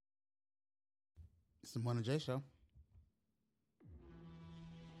It's the Morning J Show.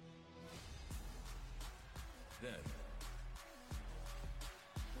 Then.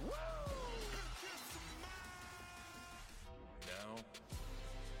 Now.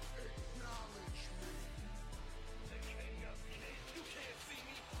 Acknowledge me. The king of kings. You can't see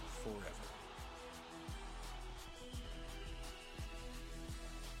me. Forever.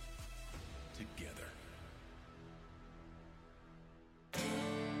 Together.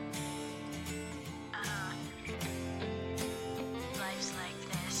 Life's like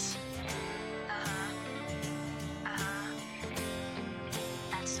this.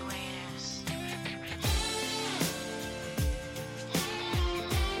 That's the way it is.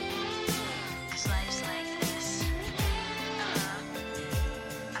 'Cause life's like this.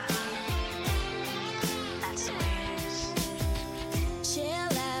 That's the way it is.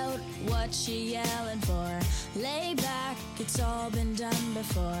 Chill out, what you yelling for? Lay back, it's all been done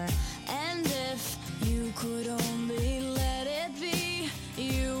before. And if you could only let it be,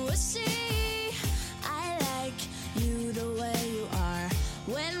 you would see I like you the way you are.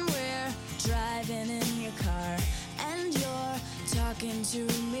 When we're driving in your car and you're talking to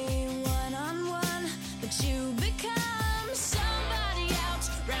me one-on-one, but you become somebody else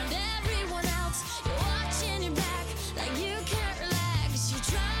round everyone else. You're watching your back like you can't relax. You're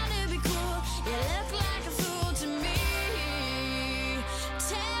trying to be cool, you look like a fool to me.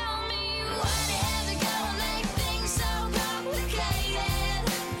 Tell me why you have to go and make things so complicated.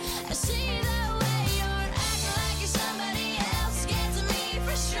 I see the way you're acting like you're somebody else, gets me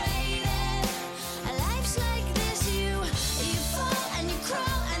frustrated. Life's like this, you fall and you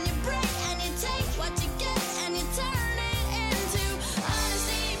crawl and you break and you take what you get and you turn it into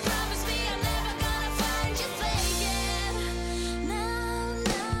honesty. Promise me I'm never gonna find you faking. No,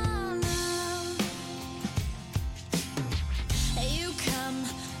 no, no. You come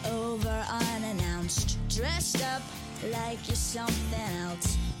over unannounced, dressed up like you're something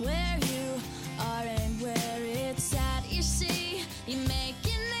else. Where you are and where it's at, you see, you're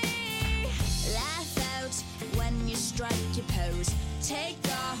making me laugh out when you strike your pose. Take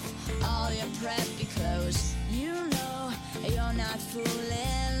off all your preppy clothes. You know you're not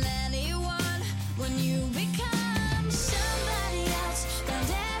fooling anyone when you become somebody else and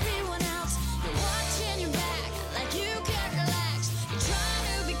everyone else. You're watching your back like you can't relax. You're trying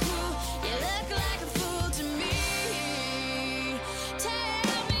to be cool, you look like a fool to me.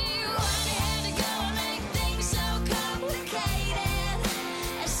 Tell me why you had to go and make things so complicated.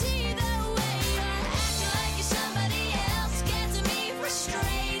 I see the way you're acting like you're somebody else, gets me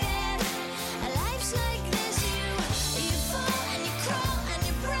frustrated. Life's like this, you fall and you crawl and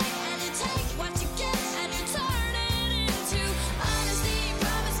you break and you take what you get and you turn it into honesty.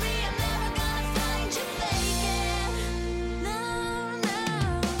 Promise me I'm never gonna find you faking. No, no,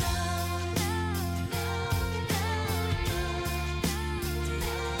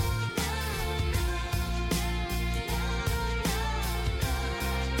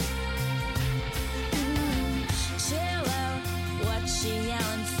 chill out, what you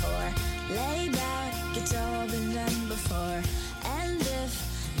yelling for? Lay back, it's all been done before. And if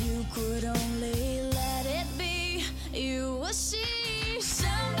you could only let it be, you will see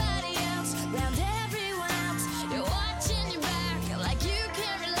somebody else round everyone else. You're watching your back like you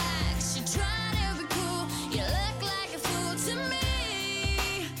can't relax. You're trying to be cool, you look like a fool to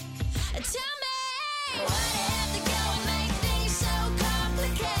me. Tell me why you have to go and make things so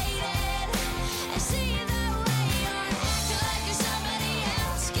complicated. I see the way you're acting like you're somebody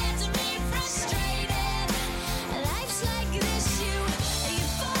else, gets me frustrated. Life's like this, you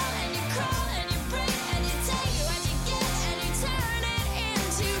fall and you crawl and you break and you take what you get and you turn it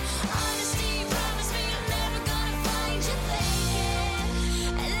into honesty. Promise me I'm never gonna find you faking.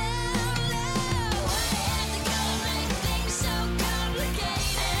 No, no, why you have to go and make things so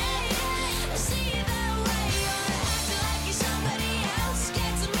complicated? I see the way you're acting like you're somebody else,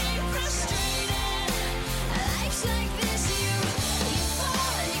 gets me frustrated. Life's like this, you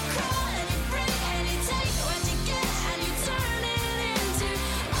fall and you crawl and you break and you take what you get and you turn it into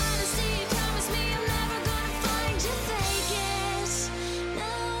honesty. Promise me I'm never gonna find you faking.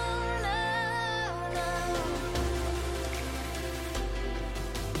 No, no, no.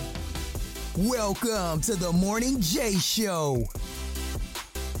 Welcome to the Morning J Show.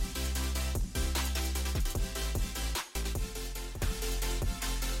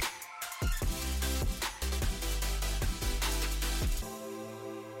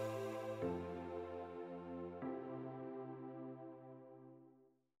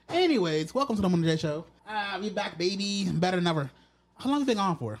 Anyways, welcome to the Morning J Show. We back, baby, better than ever. How long have you been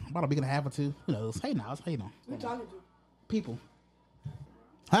on for? About a week and a half or two. Who knows? Hey, now, how you doing? Who you talking to? People.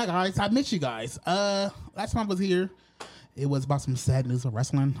 Hi guys, I missed you guys. Last time I was here, it was about some sad news of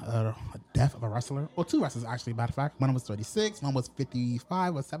wrestling. A death of a wrestler, or two wrestlers actually. Matter of fact, one was 36, one was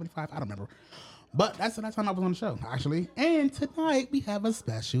 55 or 75. I don't remember. But that's the last time I was on the show, actually. And tonight we have a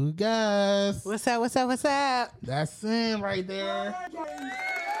special guest. What's up? What's up? What's up? That's him right there.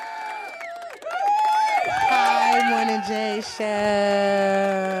 Hi, Morning J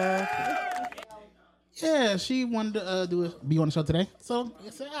Show. Yeah, she wanted to be on the show today. So I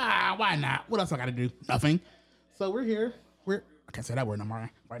said, why not? What else I got to do? Nothing. So we're here. I can't say that word no more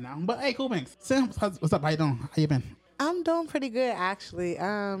right now. But hey, cool things. Sam, what's up? How you doing? How you been? I'm doing pretty good, actually.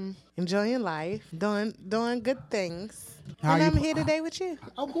 Enjoying life, doing good things. How and you- I'm here today with you.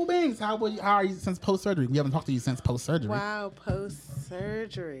 Oh, cool beans. How are you since post surgery? We haven't talked to you since post surgery. Wow, post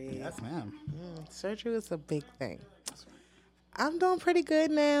surgery. Yes, ma'am. Surgery was a big thing. I'm doing pretty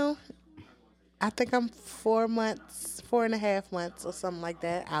good now. I think I'm 4.5 months or something like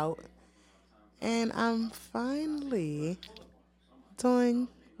that out. And I'm finally doing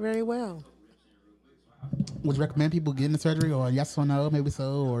very well. Would you recommend people getting the surgery, or yes or no, maybe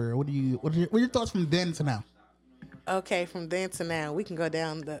so, or what are your thoughts from then to now? Okay, from then to now, we can go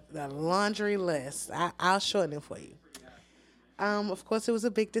down the laundry list. I'll shorten it for you. Of course, it was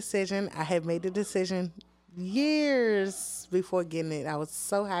a big decision. I had made the decision years before getting it. I was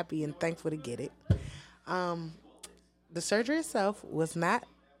so happy and thankful to get it. The surgery itself was not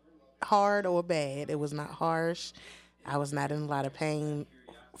hard or bad. It was not harsh. I was not in a lot of pain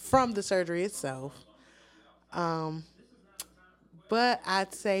from the surgery itself. But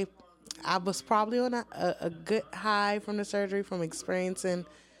I'd say I was probably on a good high from the surgery, from experiencing,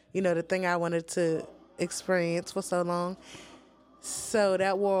 the thing I wanted to experience for so long. So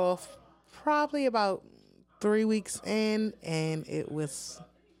that wore off probably about 3 weeks in, and it was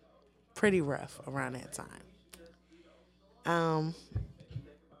pretty rough around that time.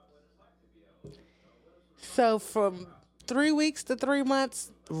 So from 3 weeks to 3 months,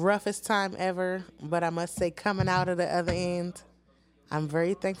 roughest time ever. But I must say, coming out of the other end, I'm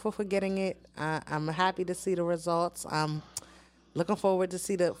very thankful for getting it. I'm happy to see the results. I'm looking forward to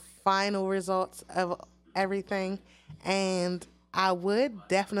see the final results of everything. And I would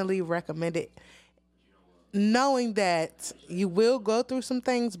definitely recommend it, knowing that you will go through some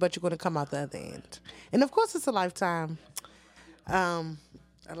things, but you're going to come out the other end. And of course, it's a lifetime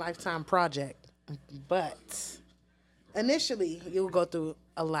project. But initially, you'll go through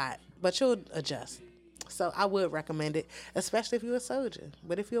a lot, but you'll adjust. So I would recommend it, especially if you're a soldier.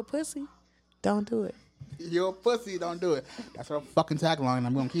 But if you're a pussy, don't do it. You're a pussy, don't do it. That's her fucking tagline.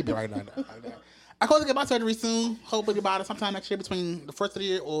 I'm gonna keep it right like that. I close to get my surgery soon. Hopefully about it sometime next year, between the first of the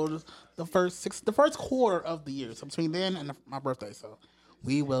year or the first quarter of the year. So between then and my birthday. So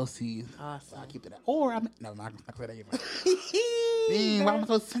we will see. Awesome. I'll keep it. Or I'm no, I'm not gonna say that either. Dang, why am I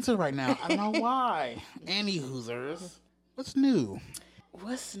so censored right now? I don't know why. Any hoosers. What's new?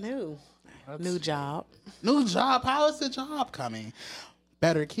 What's new? New job. New job. How is the job coming?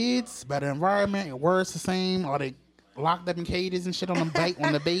 Better kids, better environment, worse the same. Are they locked up in cages and shit on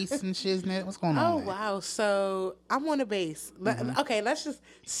the base and shit? What's going on? Oh, there? wow. So I'm on the base. Okay, let's just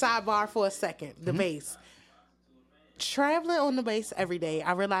sidebar for a second. The base. Traveling on the base every day,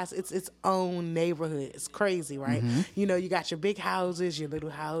 I realize it's its own neighborhood. It's crazy, right? You got your big houses, your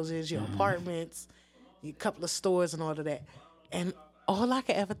little houses, your apartments, your couple of stores and all of that. And all I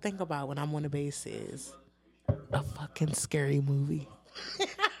can ever think about when I'm on the base is a fucking scary movie.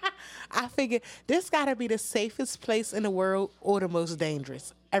 I figure this gotta be the safest place in the world or the most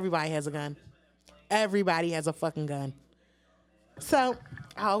dangerous. Everybody has a gun. Everybody has a fucking gun. So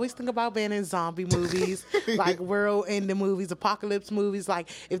I always think about being in zombie movies, like world ending movies, apocalypse movies, like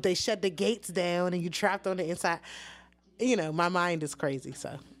if they shut the gates down and you trapped on the inside. My mind is crazy,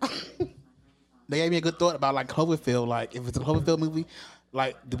 so. They gave me a good thought about like Cloverfield. Like if it's a Cloverfield movie,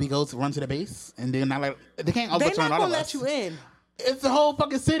 like do we go to run to the base and then not they can't They're overturn not all of gonna us. let you in. It's the whole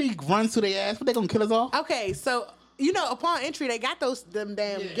fucking city runs to their ass. What they gonna kill us all? Okay, so upon entry, they got them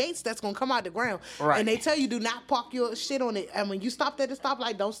damn gates that's gonna come out the ground, Right. and they tell you do not park your shit on it. And when you stop at the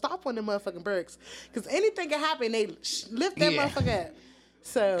stoplight, don't stop on the motherfucking bricks, because anything can happen. They lift that Yeah. motherfucker up.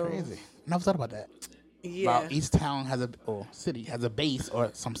 So Crazy. Never thought about that. yeah, About each town city has a base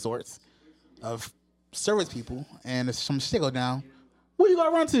or some sorts of service people, and if some shit go down, where you gonna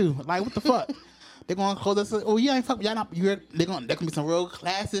run to? Like what the fuck? They're gonna close us. Oh, you ain't fuck. Y'all not. There gonna be some real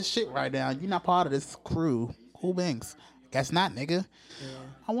classist shit right now. You're not part of this crew. Cool banks. Guess not, nigga. Yeah.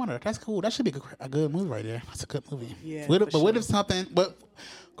 I wonder. That's cool. That should be a good movie right there. That's a good movie. Yeah, But for what if something? But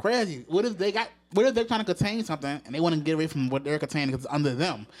crazy. What if they're trying to contain something and they want to get away from what they're containing because it's under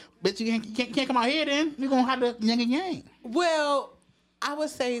them? Bitch, you can't come out here then. You're gonna have to yang and yang. well, I would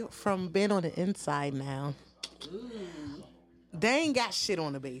say from being on the inside now, they ain't got shit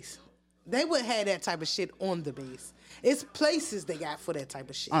on the base. They wouldn't have that type of shit on the base. It's places they got for that type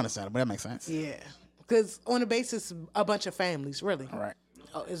of shit. Understandable. That makes sense. Yeah. Because on the base, it's a bunch of families, really. All right.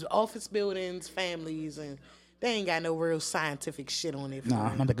 It's office buildings, families, and they ain't got no real scientific shit on it.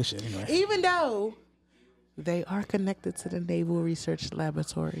 Nah, not that good shit anyway. Even though they are connected to the Naval Research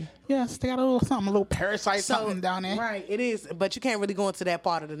Laboratory. Yes, they got a little something, a little parasite something down there. Right, it is. But you can't really go into that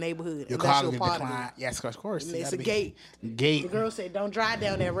part of the neighborhood. Your unless car you're will part of decline. it. Yes, of course. And You it's gotta a be- gate. Gate. The girl said, don't drive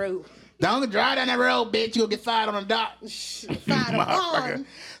down that road. Don't drive down that road, bitch. You'll get fired on the dot. Find a Motherfucker. pond.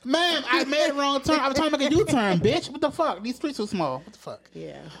 Man, I made a wrong turn. I was trying to make a U-turn, bitch. What the fuck? These streets too small. What the fuck?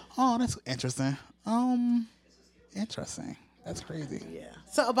 Yeah, Oh, that's interesting. Interesting. That's crazy. yeah.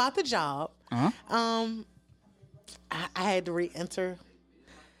 So about the job, Uh-huh. I had to re-enter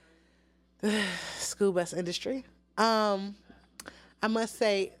the school bus industry. I must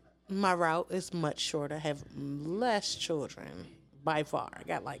say my route is much shorter. I have less children by far. I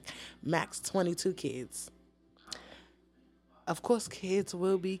got like max 22 kids. Of course, kids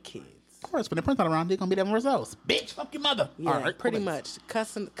will be kids. Of course, when the prince not around, they're gonna be everywhere else. Bitch, fuck your mother. Yeah, All right, pretty cool. much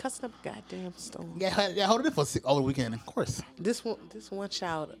cussing up a goddamn storm. Yeah, hold it for all the weekend. Of course. This one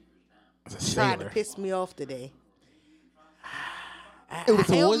child It's a tried to sailor. piss me off today. It was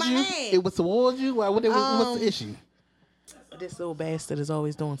I held towards my you. hand. It was towards you. What's the issue? This little bastard is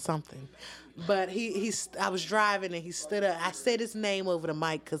always doing something. But I was driving and he stood up. I said his name over the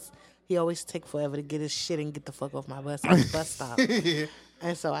mic because he always take forever to get his shit and get the fuck off my bus at the bus stop.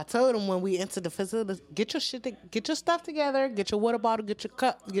 And so I told him when we entered the facility, get your stuff together, get your water bottle, get your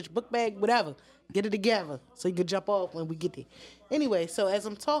cup, get your book bag, whatever. Get it together so you can jump off when we get there. Anyway, so as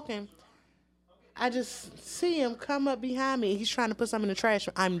I'm talking, I just see him come up behind me. He's trying to put something in the trash.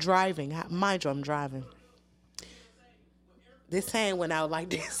 I'm driving. Mind you, I'm driving. This hand went out like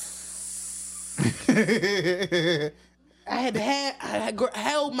this. I had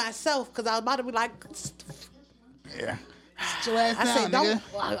held myself because I was about to be like, Yeah. Sit your ass I down, said,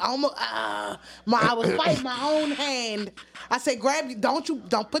 nigga. I was fighting my own hand. I said,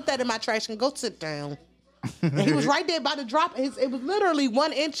 don't put that in my trash and go sit down. And he was right there about to drop. It was literally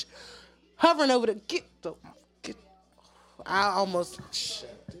 1 inch hovering over the I almost shut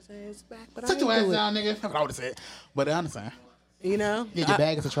his ass back, but Sit I your ain't ass do it. down, nigga. That's what I would have said. But I understand. You know? Yeah, your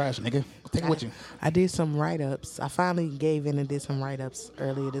bag is a trash, nigga. Take it with you. I did some write-ups. I finally gave in and did some write-ups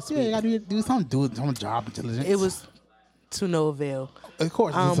earlier this Yeah, week. you gotta do something. Do some job intelligence. It was to no avail. Of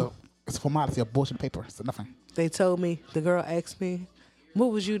course, it's a formality, a bullshit paper. So nothing. They told me, the girl asked me,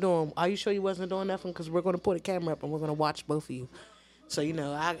 what was you doing? Are you sure you wasn't doing nothing? Because we're going to put a camera up and we're going to watch both of you. So, you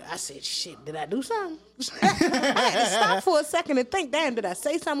know, I said, shit, did I do something? I had to stop for a second and think, damn, did I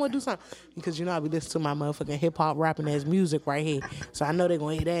say something or do something? Because, you know, I be listening to my motherfucking hip-hop rapping ass music right here. So I know they're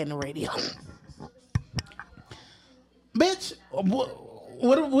going to hear that in the radio. Bitch,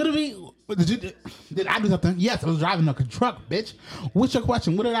 what did we? Did I do something? Yes, I was driving a truck, bitch. What's your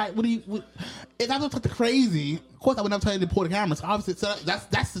question? If I was something crazy, of course I would never tell you to pull the cameras. Obviously, so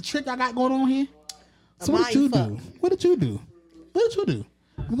that's the trick I got going on here. So what did you do? What did you do?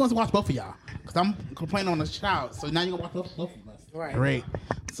 We're going to watch both of y'all because I'm complaining on the child. So now you're gonna watch both of us. Right. Great.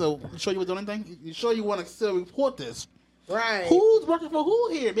 So you sure you were doing anything? You sure you want to still report this? Right. Who's working for who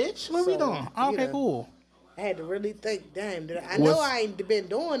here, bitch? What we So, doing? Okay, know. cool. I had to really think, damn, I know I ain't been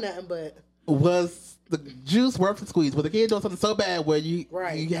doing nothing, but Was the juice worth the squeeze? Was the kid doing something so bad where you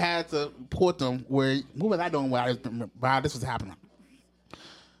had to report them? What was I doing while this was happening?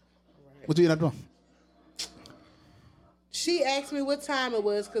 What you end up doing? she asked me what time it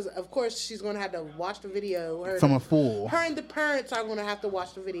was because, of course, she's going to have to watch the video. From a fool. Her and the parents are going to have to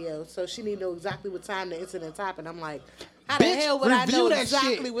watch the video, so she need to know exactly what time the incident happened. I'm like, how the Bitch, hell would I review know that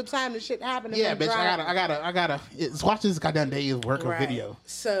exactly shit. what time the shit happened? if Yeah, I'm bitch. driving? I gotta. Watch this goddamn day's work of video.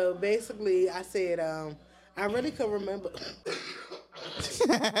 So basically, I said, I really could remember.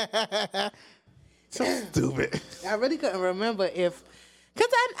 So stupid. I really couldn't remember if, because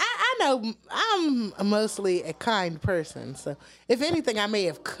I know I'm mostly a kind person. So if anything, I may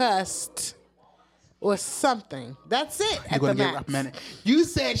have cussed or something. That's it. You're At gonna the get max. reprimanded. You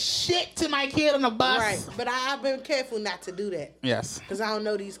said shit to my kid on the bus. Right, but I've been careful not to do that. Yes. Because I don't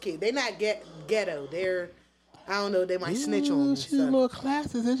know these kids. They not ghetto. They're, I don't know, they might snitch on me. She's a little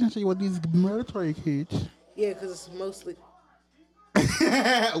classes, isn't she, with these military kids? Yeah, because it's mostly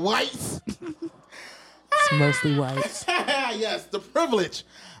Whites. it's mostly whites. Yes, the privilege.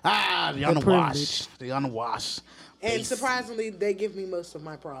 The unwashed. The unwashed. And Base. surprisingly, they give me most of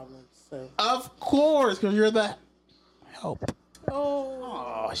my problems. So Of course, because you're the help.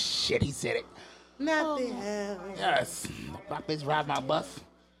 oh, Oh, shit, he said it. Nothing else. Yes. Black bitch ride my bus.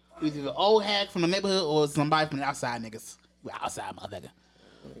 It was either an old hag from the neighborhood or somebody from the outside niggas. We outside motherfucker.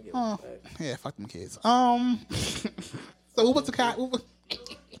 Oh, yeah, fuck them kids. So what was the cat? What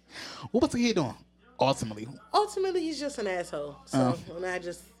was the kid doing? Ultimately, he's just an asshole. So, and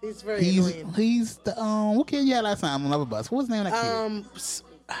he's very He's annoying. the what kid you had last time on another bus? What was the name of that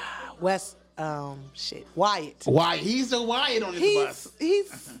kid? Wyatt. Wyatt. He's the Wyatt on this bus.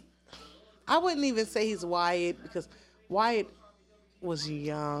 He's. I wouldn't even say he's Wyatt because Wyatt was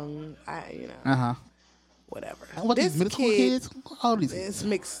young. Whatever. What these middle school kids? All these. It's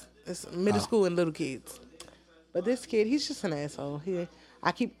mixed. It's middle school and little kids. But this kid, he's just an asshole.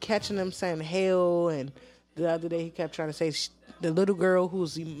 I keep catching him saying hell, and the other day he kept trying to say the little girl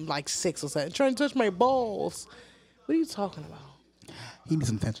who's like 6 or something, trying to touch my balls. What are you talking about? He needs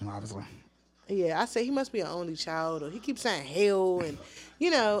some attention, obviously. Yeah, I say he must be an only child, or he keeps saying hell, and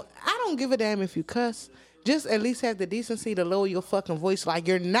I don't give a damn if you cuss. Just at least have the decency to lower your fucking voice, like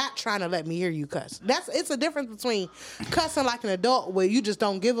you're not trying to let me hear you cuss. It's a difference between cussing like an adult where you just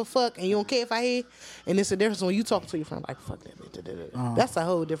don't give a fuck and you don't care if I hear, and it's a difference when you talk to your friend like fuck that bitch. That's a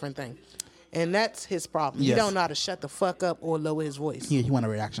whole different thing, and that's his problem. Yes. He don't know how to shut the fuck up or lower his voice. Yeah, he want a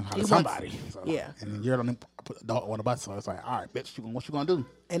reaction out of somebody. Yeah. And you're the adult on the bus, so it's like, all right, bitch, what you gonna do?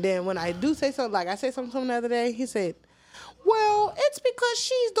 And then when I do say something, like I said something to him the other day, he said, well, it's because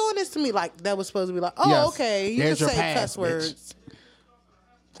she's doing this to me. Like, that was supposed to be like, oh, Yes. okay, you There's just your say pass, cuss bitch. words.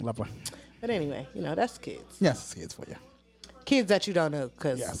 Lovely. But anyway, that's kids. Yes, it's for you. Kids that you don't know,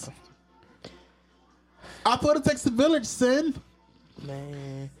 because, Yes. I thought it takes a village, son.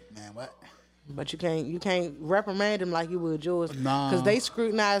 man, What? but you can't reprimand them like you would yours. Nah. Because they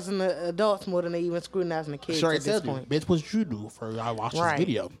scrutinizing the adults more than they even scrutinizing the kids Sure, at it this said, point. bitch, what you do for I watched Right. this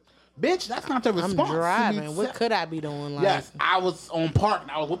video? Bitch, that's not the response. I'm driving. What could I be doing? Like, Yes, I was on park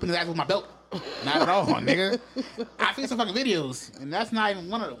and I was whooping his ass with my belt. Not at all, nigga. I seen some fucking videos, and that's not even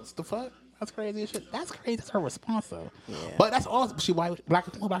one of those. The fuck? That's crazy as shit. That's crazy. That's her response, though. Yeah. But that's all. She white, black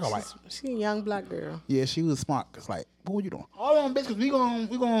or white? She a young black girl. Yeah, she was smart. Cause like, what were you doing? Hold on, bitch, cause we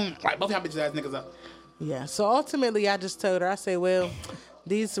gon' like both y'all bitches ass niggas up. Yeah. So ultimately, I just told her, I say, well,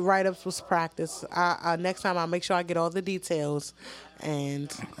 these write-ups was practice. Next time I'll make sure I get all the details,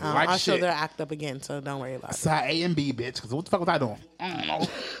 and Like I'll show shit. their act up again. So don't worry about it. Side A and B, bitch. Cause what the fuck was I doing? I don't know,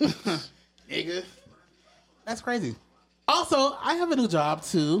 nigga. That's crazy. Also, I have a new job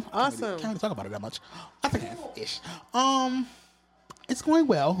too. Awesome. Can't really talk about it that much. I think I have ish. It's going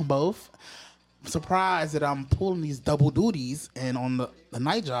well, both. I'm surprised that I'm pulling these double duties, and on the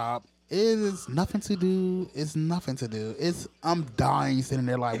night job, it is nothing to do. It's nothing to do. I'm dying sitting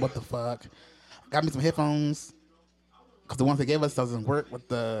there like, what the fuck? Got me some headphones. Cause the ones they gave us doesn't work with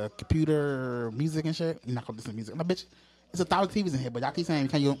the computer music and shit. You're not gonna listen to music. No, bitch. It's 1,000 TVs in here, but y'all keep saying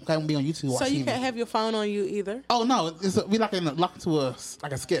you can't be on YouTube. So watch you TV. can't have your phone on you either. Oh no, we locked into a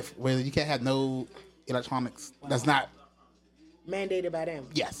skiff where you can't have no electronics. That's not. Mandated by them.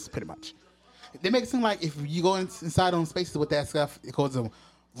 Yes, pretty much. They make it seem like if you go inside on spaces with that stuff, it causes them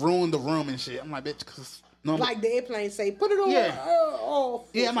ruin the room and shit. I'm like, bitch, because normally. Like the airplane say, put it on. Yeah. Off.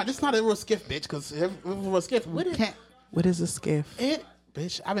 Yeah, I'm like, this is not a real skiff, bitch, because if it was a skiff, we can't. What is a skiff?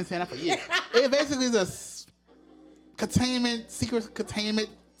 Bitch, I've been saying that for years. It basically is a secret containment,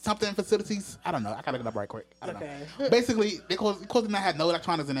 something facilities. I don't know. I gotta look it up right quick. I don't know. Basically, because they not had no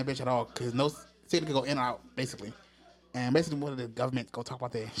electronics in that bitch at all, because no city could go in or out, basically. And basically, what the government go talk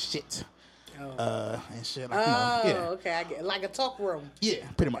about their shit, and shit. Like, yeah, Okay, I get like a talk room. yeah,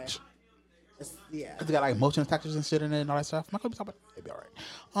 pretty much. Yeah. They got like motion detectors and shit in there and all that stuff. I'm not gonna talk about it. It'll be all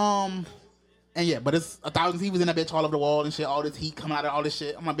right. And yeah, but it's 1,000 TVs in that bitch all over the wall and shit. All this heat coming out of all this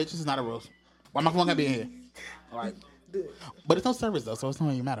shit. I'm like, bitch, this is not a rule. Why my phone gotta be in here? Like, but it's no service though, so it's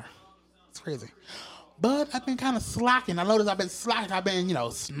not even matter. It's crazy. But I've been kind of slacking. I noticed I've been slacking. I've been,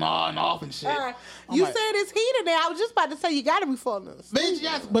 snoring off and shit. You said it's heat in there. I was just about to say you gotta be falling asleep. Bitch,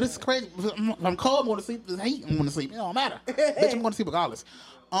 yes, but it's crazy. If I'm cold, I'm going to sleep. If it's heat, I'm going to sleep. It don't matter. Bitch, I'm going to sleep regardless.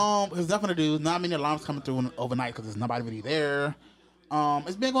 There's nothing to do. Not many alarms coming through overnight because there's nobody really there.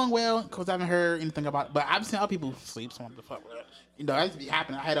 It's been going well because I haven't heard anything about it. But I've seen other people sleep. So what the fuck? That used to be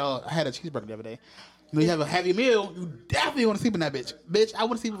happening. I had a cheeseburger the other day. When you have a heavy meal, you definitely want to sleep in that bitch. Bitch, I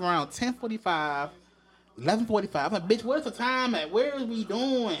want to sleep around 10:45, 11:45. I'm like, bitch, where's the time at? Where is we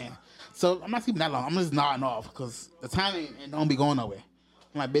doing? So I'm not sleeping that long. I'm just nodding off because the time ain't don't be going nowhere.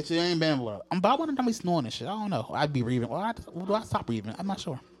 I'm like, bitch, it ain't been well. But I want to be snoring and shit. I don't know. I'd be breathing. Well, do I stop breathing? I'm not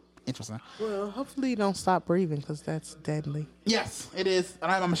sure. Interesting. Well, hopefully you don't stop breathing because that's deadly. Yes, it is.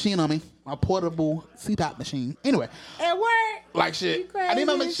 I have a machine on me, a portable CPAP machine. Anyway, It worked. like shit. You crazy I need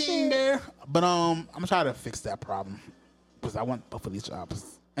my as machine shit. there, but I'm gonna try to fix that problem because I want both of these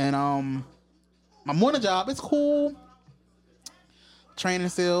jobs. And my morning job, it's cool. Training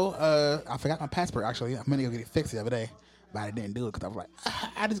still. I forgot my passport actually. I meant to go get it fixed the other day, but I didn't do it because I was like,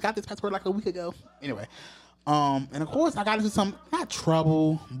 I just got this passport like a week ago. Anyway, and of course I got into some not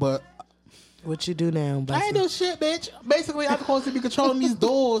trouble, but What you do now, I ain't do shit, bitch. Basically, I'm supposed to be controlling these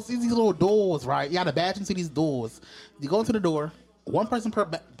doors, these little doors, right? You got to badge into these doors. You go into the door, one person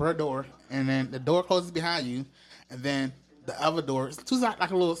per door, and then the door closes behind you, and then the other door, it's two side, like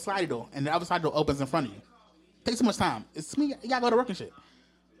a little sliding door, and the other side door opens in front of you. Takes so much time. It's me. You gotta go to work and shit.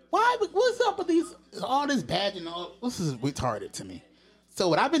 Why? What's up with these? All this badging. This is retarded to me. So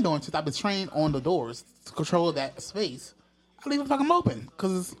what I've been doing since I've been trained on the doors to control that space, I leave them fucking open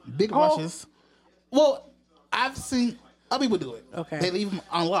because it's big rushes. Well, I've seen other people do it. Okay. They leave them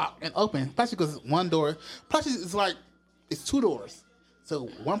unlocked and open, especially because it's one door. Plus, it's like it's two doors, so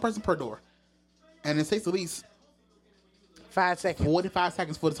one person per door, and it takes at least 5 seconds. 45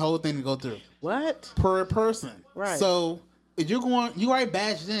 seconds for this whole thing to go through. What? Per person. Right. So if you're going, you already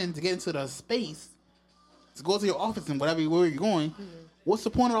badged in to get into the space to go to your office and whatever where you're going. What's the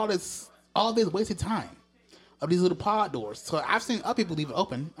point of all this wasted time of these little pod doors? So I've seen other people leave it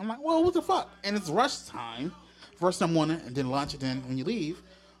open. I'm like, well, what the fuck? And it's rush time, first thing in the morning, and then lunch, and then when you leave.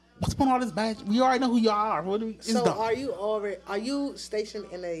 What's the point of all this badge? We already know who you are. It's So dumb. are you stationed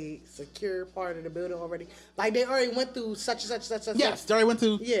in a secure part of the building already? Like they already went through such and such. Yes, they already went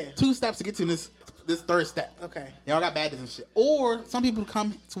through Yeah. 2 steps to get to this third step. Okay. They all got badges and shit. Or some people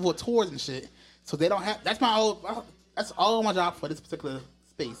come for tours and shit, so they don't have. That's all my job for this particular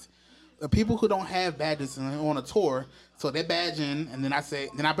space. The people who don't have badges and on a tour, so they badge in, and then I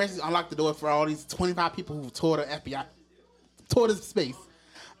basically unlock the door for all these 25 people who tour the FBI, tour this space,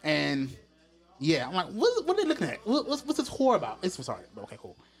 and yeah, I'm like, what are they looking at? What's this tour about? It's retarded, but okay,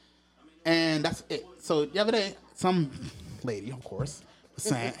 cool. And that's it. So the other day, some lady, of course, was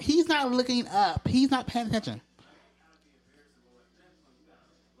saying he's not looking up, he's not paying attention.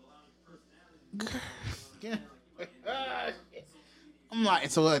 I'm like,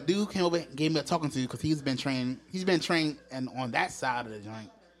 so a dude came over and gave me a talking to because he's been trained and on that side of the joint.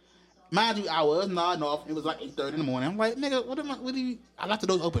 Mind you, I was nodding off. It was like 8:30 in the morning. I'm like, nigga, what do you? I left the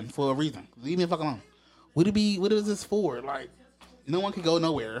doors open for a reason. Leave me the fuck alone. What is this for? Like, no one can go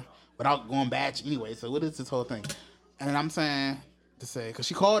nowhere without going badge anyway. So what is this whole thing? And I'm saying to say, because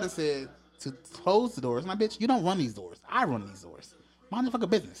she called and said to close the doors. My bitch, you don't run these doors. I run these doors. Mind your fucking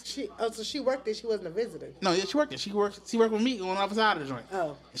business. So she worked there. She wasn't a visitor. No, yeah, she worked there. She worked with me on the other side of the joint.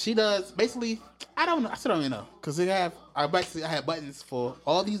 Oh. She does basically. I don't know. I still don't even know because I had buttons for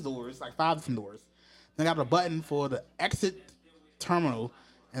all these doors, like 5 different doors. Then I got a button for the exit terminal,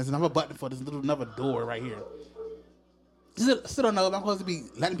 and there's another button for this another door right here. Still don't know if I'm supposed to be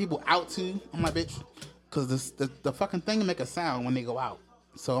letting people out too. I'm like, bitch, because the fucking thing make a sound when they go out.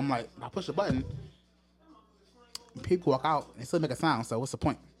 So I'm like, I push the button. People walk out and still make a sound, so what's the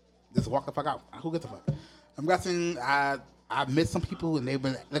point? Just walk the fuck out. Who gives a fuck? I'm guessing I met some people and they've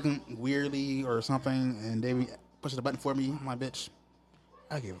been looking weirdly or something, and they be pushing the button for me. I'm like, bitch,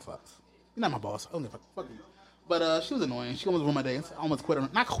 I give a fuck. You're not my boss. I don't give a fuck. Fuck you. But she was annoying. She almost ruined my day. I almost quit her.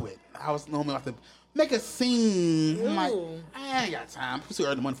 Not quit. I was normally about to make a scene. I'm like, I ain't got time. It's too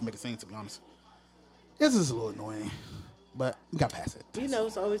early in the morning for make a scene, to be honest. This is a little annoying, but we got past it. You know,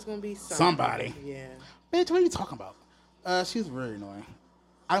 it's always gonna be Somebody. Yeah. Bitch, what are you talking about? She was very annoying.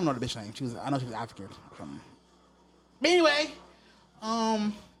 I don't know the bitch name. I know she was African or something. But anyway,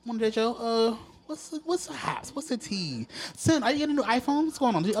 one day, Joe, what's the haps? What's the tea? Son, are you getting a new iPhone? What's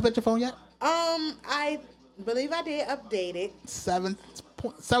going on? Did you update your phone yet? I believe I did update it. 17?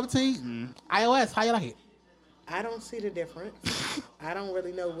 iOS, how you like it? I don't see the difference. I don't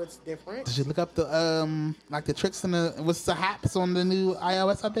really know what's different. Did you look up the like the tricks and what's the haps on the new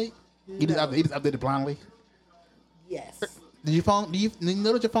iOS update? You just updated blindly. Yes. Did your phone? Do you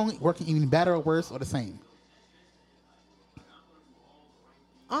know that your phone working even better or worse or the same?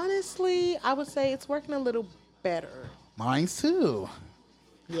 Honestly, I would say it's working a little better. Mine too.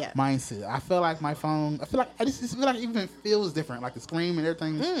 Yeah. Mine too. I feel like my phone. I feel like it even feels different. Like the screen and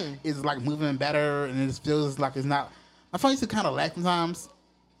everything is like moving better, and it just feels like it's not. My phone used to kind of lag sometimes.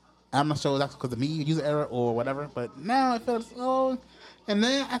 I'm not sure if that's because of me, user error or whatever. But now it feels and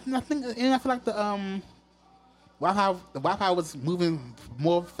then I feel like the Wi-Fi was moving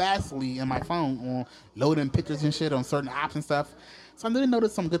more fastly in my phone on loading pictures and shit on certain apps and stuff. So I really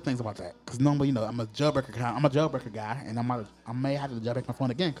noticed some good things about that. Because normally, I'm a jailbreaker guy, and I may have to jailbreak my phone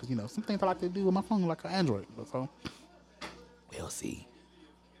again. Because some things I like to do with my phone, like an Android. So we'll see.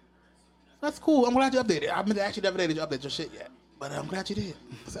 That's cool. I'm glad you updated. I've been actually never did you update your shit yet, but I'm glad you did.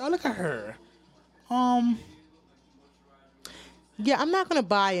 So look at her. Yeah, I'm not gonna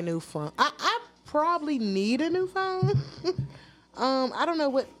buy a new phone. I probably need a new phone. I don't know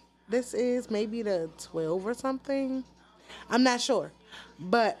what this is. Maybe the 12 or something. I'm not sure,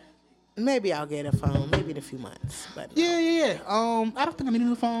 but maybe I'll get a phone. Maybe in a few months. But Yeah. I don't think I need a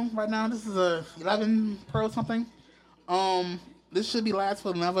new phone right now. This is a 11 Pro something. This should be last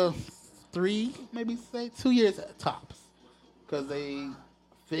for another 3, maybe say 2 years tops, because they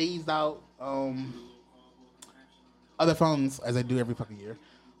phased out other phones as they do every fucking year.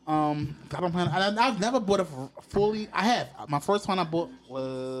 I don't plan. I've never bought a fully. I have. My first one I bought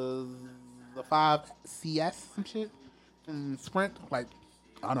was the 5CS some shit in Sprint. Like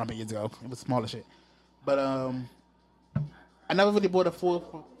I don't know how many years ago. It was smaller shit. But I never really bought a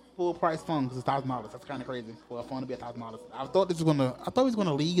full price phone because it's $1,000. That's kind of crazy for a phone to be $1,000. I thought it was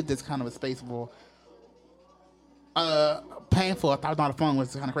gonna leave this kind of a space for paying for a $1,000 phone, which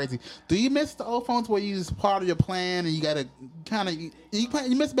is kind of crazy. Do you miss the old phones where you use part of your plan and you gotta kind of you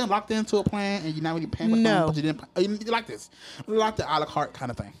miss being locked into a plan and you're not really paying for No. phone, but you didn't you like this, you like the a la carte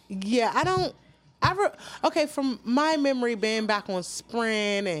kind of thing. yeah, I don't. Okay, from my memory, being back on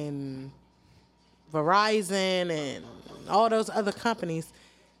Sprint and Verizon and all those other companies,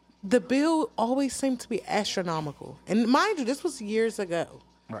 the bill always seemed to be astronomical. And mind you, this was years ago.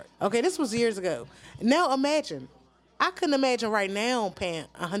 Right. Okay, this was years ago. Now imagine, I couldn't imagine right now paying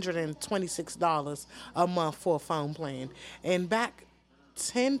 $126 a month for a phone plan. And back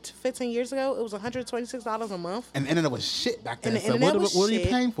 10 to 15 years ago, it was $126 a month. And the internet was shit back then. And the So internet what was are you shit.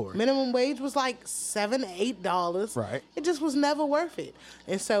 paying for? Minimum wage was like $7, $8. Right. It just was never worth it.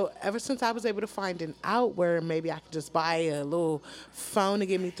 And so ever since I was able to find an out where maybe I could just buy a little phone to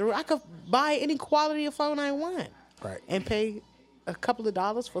get me through, I could buy any quality of phone I want. Right. And pay a couple of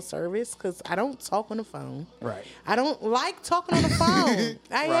dollars for service because I don't talk on the phone. Right. I don't like talking on the phone.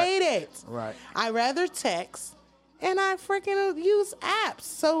 I Right. hate it. Right. I rather text, and I freaking use apps.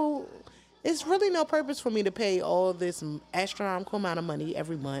 So it's really no purpose for me to pay all this astronomical amount of money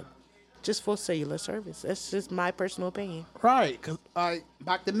every month just for cellular service. That's just my personal opinion. Right, because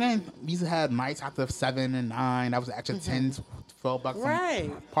back then we used to have nights after 7 and 9. That was extra 10, 12 bucks.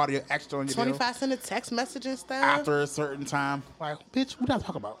 Right. Part of your extra on your bill. 25 cent a text message and stuff. After a certain time. Like, bitch, what are you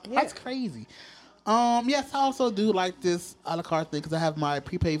talking about? Yeah. That's crazy. Yes, I also do like this a la carte thing because I have my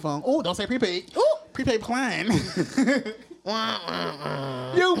prepaid phone. Oh, don't say prepaid. Ooh. Prepaid plan.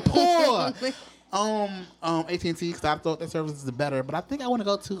 You poor. AT&T because I thought their service is better, but I think I want to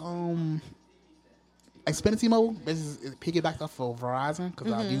go to Xfinity Mode. This is piggybacked off of Verizon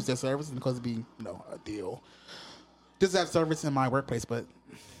because I use their service and because it be a deal. Just have service in my workplace, but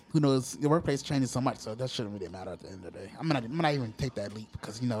who knows? Your workplace changes so much, so that shouldn't really matter at the end of the day. I'm not even take that leap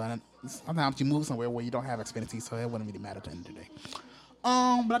because sometimes you move somewhere where you don't have Xfinity, so it wouldn't really matter at the end of the day.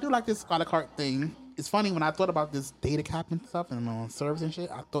 But I do like this a la carte thing. It's funny when I thought about this data cap and stuff and service and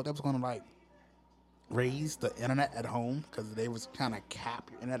shit. I thought that was gonna like raise the internet at home because they was kind of cap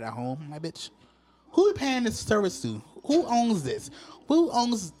your internet at home. My bitch, who you paying this service to? Who owns this? Who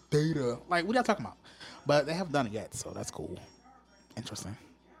owns data? Like, what are y'all talking about? But they haven't done it yet, so that's cool. Interesting.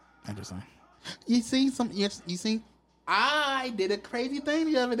 You see, I did a crazy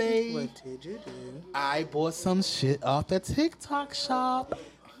thing the other day. What did you do? I bought some shit off the TikTok shop.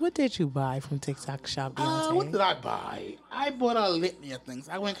 What did you buy from TikTok Shop, Deontay? What did I buy? I bought a litany of things.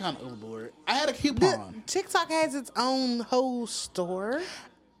 I went kind of overboard. I had a coupon. TikTok has its own whole store.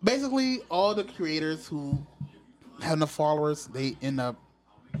 Basically, all the creators who have enough followers, they end up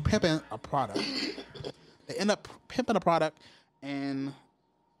pimping a product. And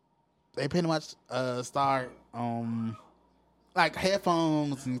they pretty much start like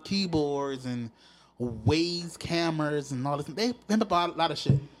headphones and keyboards and Waze cameras and all this. They pimp up a lot of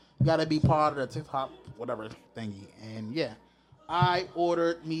shit. You gotta be part of the TikTok whatever thingy. And yeah, I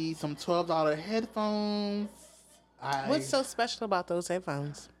ordered me some $12 headphones. What's so special about those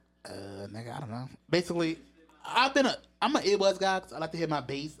headphones? Nigga, I don't know. Basically, I'm an earbuds guy 'cause I like to hear my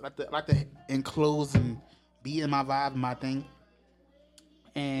bass. I like to enclose and be in my vibe and my thing.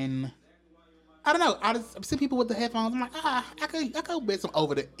 And I don't know. I've seen people with the headphones. I'm like, I could wear some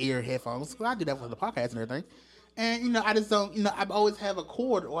over the ear headphones. 'Cause I do that for the podcast and everything. And I just don't. I always have a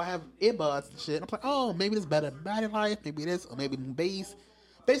cord or I have earbuds and shit. I'm like, oh, maybe this better battery life. Maybe this or maybe bass.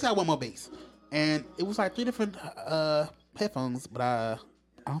 Basically, I want more bass. And it was like 3 different headphones, but I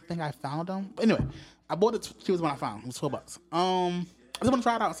don't think I found them. But anyway, I bought it. She was when I found. It was $12. I just want to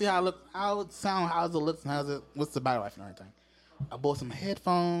try it out, see how it look, how it sound, how it looks, and what's the battery life and everything. I bought some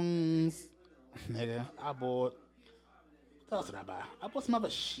headphones, nigga. What else did I buy? I bought some other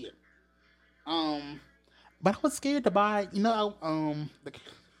shit. But I was scared to buy. The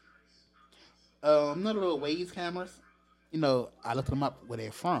little Waze cameras. I looked them up where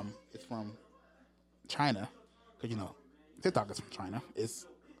they're from. It's from China, because TikTok is from China. It's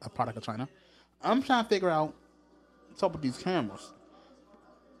a product of China. I'm trying to figure out what's up with these cameras.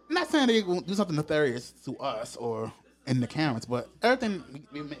 I'm not saying they're going to do something nefarious to us or in the cameras, but everything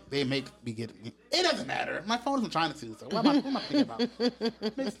they make me get. It doesn't matter. My phone is from China too, so what am I thinking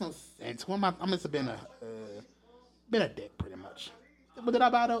about? Makes no sense. I'm just been a dick pretty much. What did I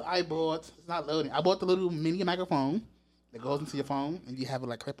buy though? I bought. It's not loading. I bought the little mini microphone that goes into your phone and you have it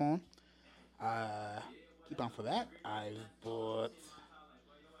like clip on. Keep on for that. I bought.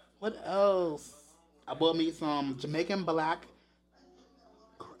 What else? I bought me some Jamaican black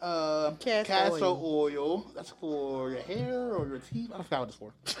castor oil. That's for your hair or your teeth. I forgot what it's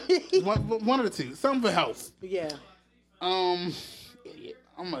for. one of the two. Something for health. Yeah. Idiot.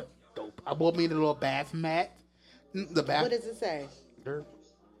 I'm a dope. I bought me the little bath mat. The bath. What does it say? Dirt.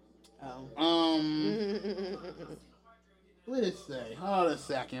 Oh. What did it say? Hold on a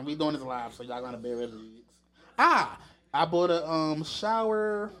second. We doing this live, so y'all gonna bear with me. I bought a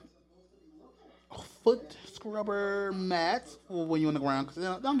shower foot scrubber mat for when you're on the ground, because they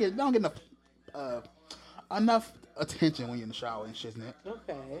don't get enough attention when you're in the shower and shit, isn't it?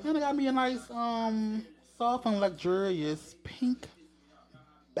 Okay. And I got me a nice soft and luxurious pink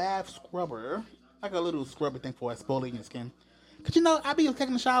bath scrubber, like a little scrubber thing for exfoliating your skin. Cause I be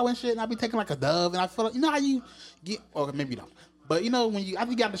taking a shower and shit, and I be taking like a Dove, and I feel like how you get, or maybe you don't, but when you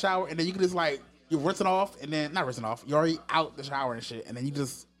after you get out of the shower, and then you can just like you're rinsing off, and then not rinsing off, you're already out the shower and shit, and then you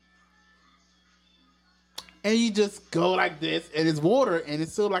just go like this, and it's water, and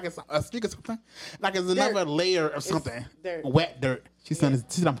it's still like it's a stick or something, like it's another layer of something, dirt. Wet dirt. She said,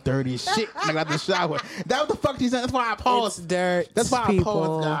 "I'm dirty as shit." And I got the shower. That what the fuck she said. That's why I paused. It's dirt. That's why people. I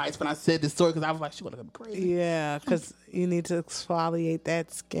paused, guys, when I said this story, because I was like, "She would have crazy." Yeah, because you need to exfoliate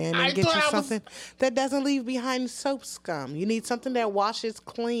that skin I and get thought you I was- something that doesn't leave behind soap scum. You need something that washes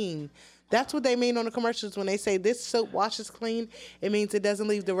clean. That's what they mean on the commercials when they say this soap washes clean. It means it doesn't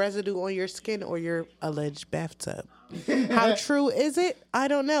leave the residue on your skin or your alleged bathtub. How true is it? I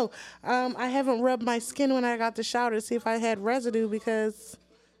don't know. I haven't rubbed my skin when I got the shower to see if I had residue because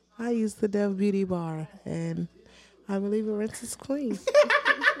I use the Dove Beauty Bar and I believe it rinses clean.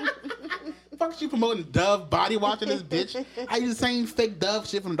 Fuck, she promoting Dove body wash in this bitch. I use the same fake Dove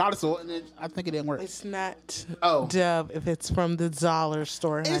shit from the dollar store, and then I think it didn't work. It's not Oh. Dove if it's from the dollar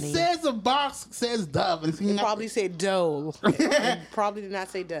store, It honey. says the box says Dove, and It probably said Dole. It probably did not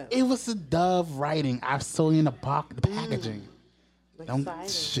say Dove. it was the Dove writing. I saw it in the box, the packaging. Don't Exciting.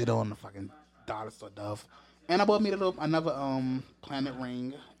 shit on the fucking dollar store Dove. And I bought me another Planet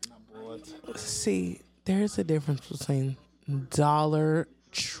Ring. And I bought. See, there's a difference between Dollar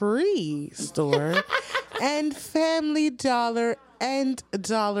Tree store and Family Dollar and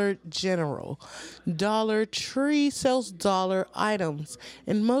Dollar General. Dollar Tree sells dollar items,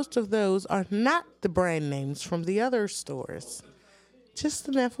 and most of those are not the brand names from the other stores. Just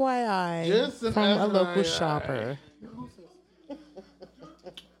an FYI Just an from a local FYI. shopper.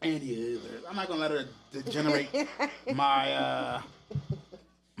 And I'm not gonna let her degenerate my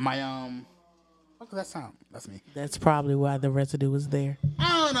what does that sound? That's me. That's probably why the residue was there.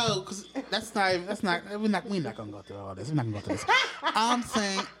 I don't know, cause we're not gonna go through all this. We're not gonna go through this. I'm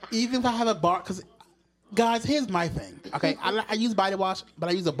saying even if I have a bar, cause guys, here's my thing. Okay, I use body wash, but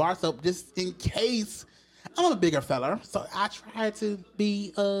I use a bar soap just in case. I'm a bigger fella, so I try to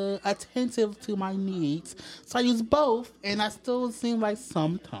be attentive to my needs. So I use both, and I still seem like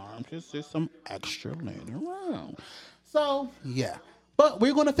sometimes there's some extra laying around. So yeah. But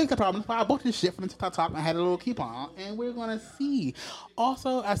we're going to fix the problem. I bought this shit from the TikTok Talk and I had a little coupon, and we're going to see.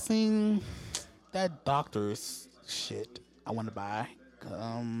 Also, I seen that doctor's shit I want to buy.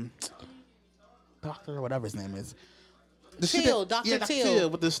 Doctor, whatever his name is. The shit Till, Dr. Dr. Till.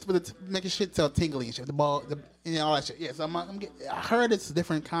 with the making shit till tingly and shit. The ball, all that shit. Yeah, so I heard it's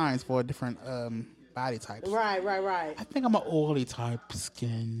different kinds for different body types. Right. I think I'm an oily type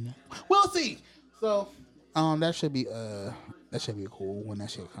skin. We'll see. So, that should be cool when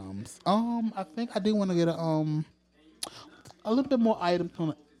that shit comes. I think I do want to get a little bit more items from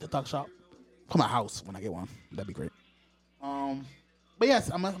the TikTok shop for my house when I get one. That'd be great. But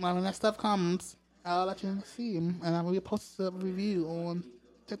yes, when that stuff comes, I'll let you see them, and I will post a review on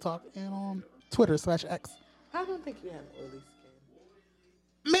TikTok and on Twitter/X. I don't think you have oily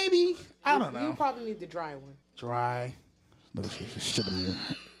skin. Maybe I don't You know. probably need the dry one. Dry. Look at shit in here.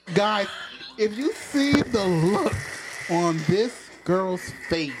 Guys, if you see the look on this girl's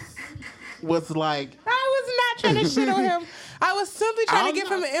face was like, I was not trying to shit on him. I was simply trying to give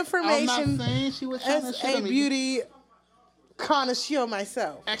him I'm information not saying she was trying to as shit a on me. beauty connoisseur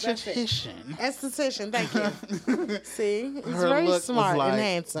myself. That's it. Esthetician. Esthetician, thank you. See, he's Her very look was smart like- and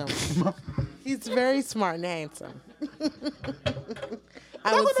handsome. He's very smart and handsome.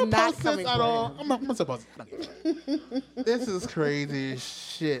 I I'm was gonna not post this coming at for all. him. I'm gonna post it. This is crazy as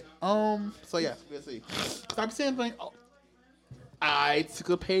shit. So yeah, let's see. So I'm saying like, I took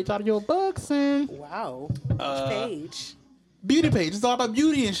a page out of your books and Wow. Which page? beauty page. It's all about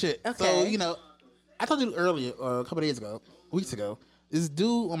beauty and shit. So Okay. I told you earlier, a couple days ago, weeks ago, this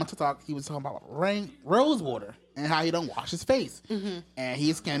dude on my TikTok, he was talking about rose water and how he don't wash his face, and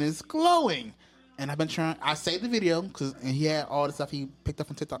his skin is glowing. And I've been trying. I saved the video and he had all the stuff he picked up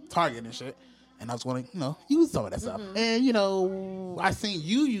from TikTok, Target and shit. And I was going to, use some of that stuff. And I seen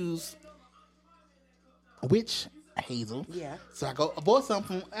you use witch hazel. Yeah. So I bought some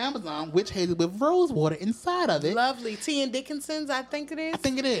from Amazon, witch hazel with rose water inside of it. Lovely. T and Dickinson's, I think it is. I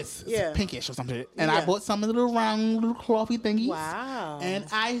think it is. It's Yeah. pinkish or something. And I Yeah. bought some of the little round, little clothy thingies. Wow. And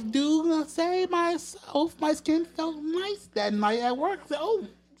I do say myself, my skin felt nice that night at work. I said,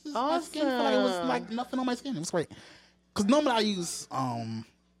 my skin felt like it was like nothing on my skin. It was great. Because normally I use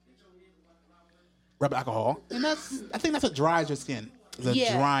rubber alcohol, and I think that's what dries your skin. It's a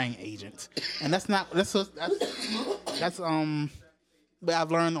Yeah. drying agent, and that's but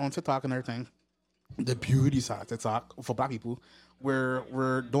I've learned on TikTok and everything, the beauty side of TikTok for black people, where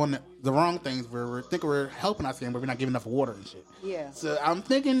we're doing the wrong things, where we think we're helping our skin, but we're not giving enough water and shit. Yeah. So I'm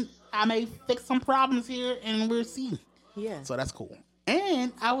thinking I may fix some problems here, and we'll see. Yeah. So that's cool.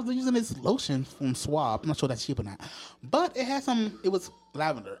 And I was using this lotion from Swab. I'm not sure that's cheap or not. But it was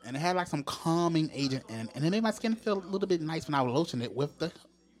lavender. And it had like some calming agent in it. And it made my skin feel a little bit nice when I was lotioning it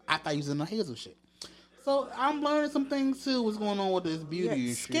after using the hazel shit. So I'm learning some things too, what's going on with this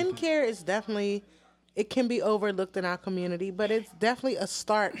beauty issue. Skincare is definitely, it can be overlooked in our community, but it's definitely a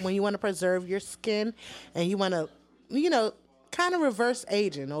start when you want to preserve your skin and you want to, kind of reverse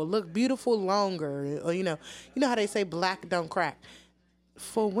aging or look beautiful longer, or you know how they say black don't crack.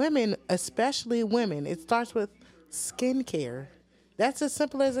 For women, especially women, it starts with skincare. That's as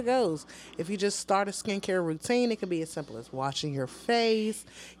simple as it goes. If you just start a skincare routine, it can be as simple as washing your face,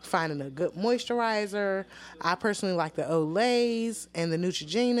 finding a good moisturizer. I personally like the Olays and the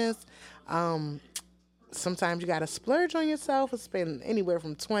Neutrogenas. Sometimes you got to splurge on yourself and spend anywhere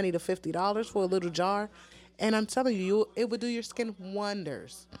from $20 to $50 for a little jar. And I'm telling you, it would do your skin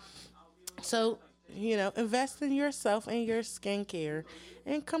wonders. So, invest in yourself and your skincare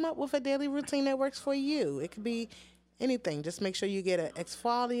and come up with a daily routine that works for you. It could be anything. Just make sure you get an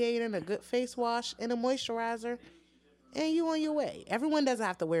exfoliator, a good face wash, and a moisturizer, and you on your way. Everyone doesn't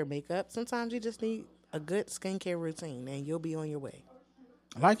have to wear makeup. Sometimes you just need a good skincare routine, and you'll be on your way.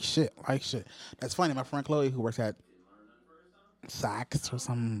 Like shit. That's funny. My friend Chloe, who works at Saks or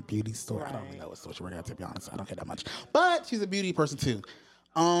some beauty store. I don't even know what store she works at, to be honest. I don't care that much. But she's a beauty person too.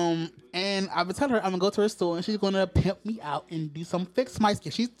 And I've been telling her I'm gonna go to her store and she's gonna pimp me out and do some fix my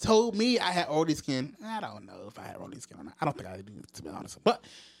skin. She told me I had oily skin. I don't know if I had oily skin or not. I don't think I do, to be honest. But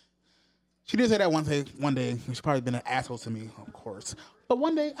she did say that one day. She's probably been an asshole to me, of course. But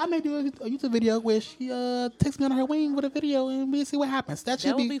one day I may do a YouTube video where she takes me on her wing with a video and we see what happens. That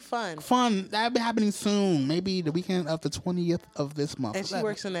would be fun. That'll be happening soon. Maybe the weekend of the 20th of this month. And she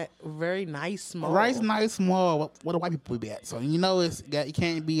works in that very nice mall. Nice mall. What do white people be at? So you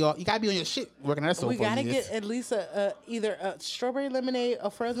can't be you gotta be on your shit working at that store. We for gotta years. get at least either a strawberry lemonade, a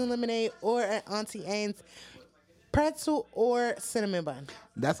frozen lemonade, or an Auntie Anne's pretzel or cinnamon bun.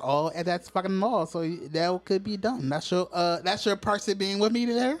 That's all at that fucking mall. So that could be done. That's your person being with me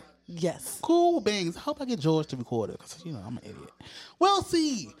there. Yes. Cool beans. I hope I get George to record it because I'm an idiot. We'll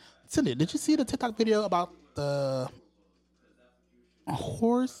see. Cindy, did you see the TikTok video about the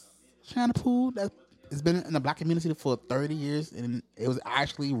horse shampoo that has been in the black community for 30 years and it was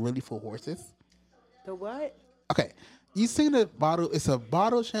actually really for horses? The what? Okay, you seen the bottle? It's a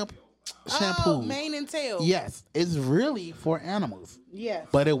bottle shampoo. Oh, mane and tail. Yes, it's really for animals. Yes.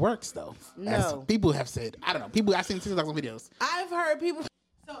 But it works though. No. As people have said. I don't know. I've seen TikTok videos. I've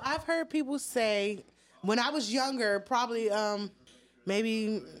heard people say when I was younger, probably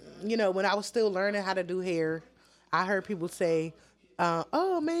maybe when I was still learning how to do hair, I heard people say,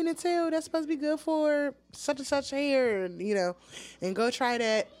 mane and tail, that's supposed to be good for such and such hair, and go try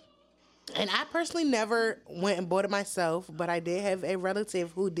that. And I personally never went and bought it myself, but I did have a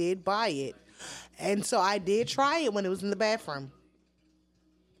relative who did buy it. And so I did try it when it was in the bathroom.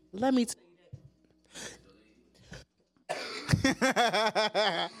 Let me tell you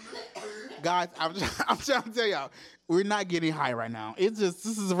Guys, I'm trying to tell y'all, we're not getting high right now. It's just,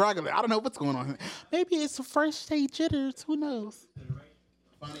 this is regular. I don't know what's going on here. Maybe it's the first stage jitters. Who knows?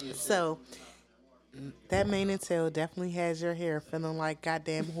 So, that mane and tail definitely has your hair feeling like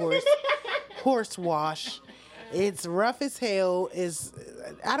goddamn horse wash. It's rough as hell.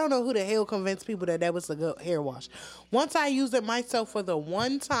 I don't know who the hell convinced people that was a good hair wash. Once I used it myself for the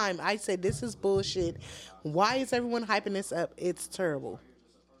one time, I said, this is bullshit. Why is everyone hyping this up? It's terrible.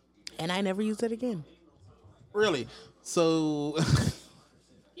 And I never used it again. Really? So,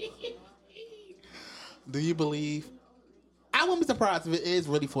 do you believe? I wouldn't be surprised if it is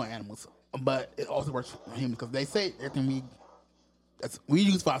really for animals, but it also works for humans because they say everything we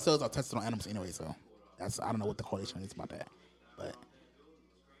use for ourselves are tested on animals anyway. So I don't know what the correlation is about that, but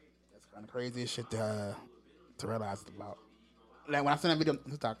that's kind of crazy shit to realize about. Like when I seen that video on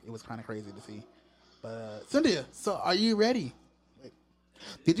TikTok, it was kind of crazy to see. But Cynthia, so are you ready?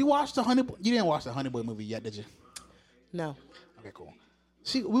 Did you watch the Honey Boy? You didn't watch the Honey Boy movie yet, did you? No. Okay, cool.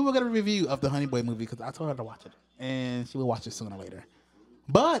 We will get a review of the Honey Boy movie because I told her to watch it, and she will watch it sooner or later.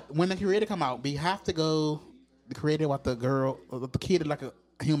 But when the creator come out, we have to go. The creator with the kid is like a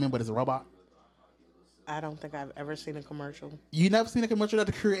human, but it's a robot. I don't think I've ever seen a commercial. You never seen a commercial of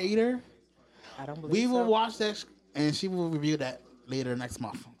the creator? I don't believe We will so. watch that, and she will review that later next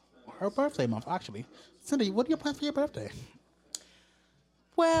month. Her birthday month, actually. Cindy, what are your plans for your birthday?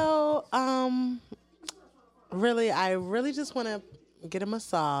 Well, I really just want to get a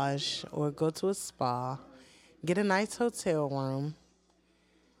massage or go to a spa, get a nice hotel room,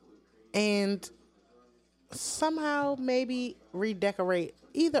 and somehow maybe redecorate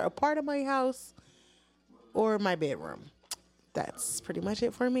either a part of my house or my bedroom. That's pretty much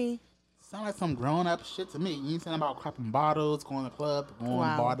it for me. Sound like some grown up shit to me. You ain't saying about clapping bottles, going to the club, going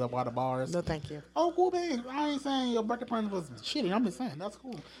Wow. to bar bars. No, thank you. Oh, cool, man. I ain't saying your birthday party was shitty. I'm just saying that's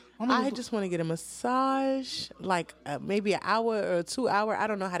cool. I just want to get a massage, like maybe an hour or 2 hour. I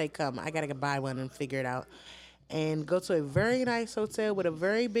don't know how they come. I got to buy one and figure it out. And go to a very nice hotel with a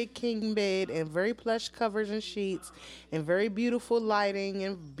very big king bed and very plush covers and sheets and very beautiful lighting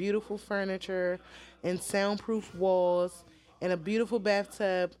and beautiful furniture and soundproof walls and a beautiful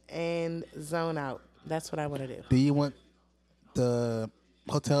bathtub and zone out. That's what I want to do. Do you want the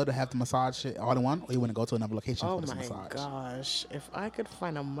hotel to have the massage shit all in one, or you want to go to another location Oh for this my massage? gosh. If I could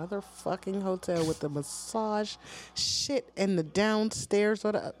find a motherfucking hotel with the massage shit in the downstairs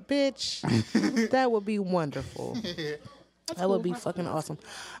or the bitch, that would be wonderful. That would be fucking awesome.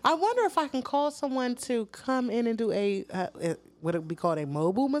 I wonder if I can call someone to come in and do would it be called a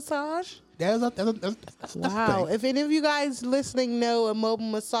mobile massage? That's the Wow. thing. If any of you guys listening know a mobile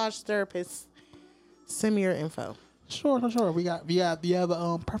massage therapist, send me your info. Sure. We have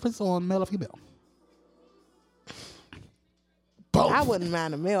a preference on male or female? Both. I wouldn't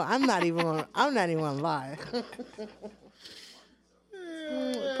mind a male. I'm not even gonna lie.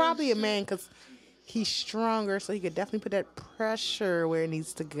 Probably a man because he's stronger, so he could definitely put that pressure where it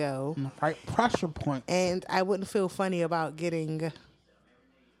needs to go. Right, pressure point. And I wouldn't feel funny about getting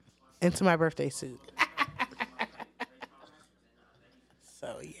into my birthday suit.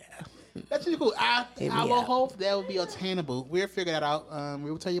 So yeah. That's really cool. I Hit me will up. hope that will be attainable. We'll figure that out. We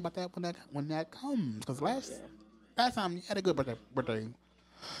will tell you about that when that comes. Because last time you had a good birthday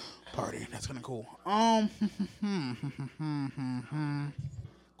party. That's kind of cool.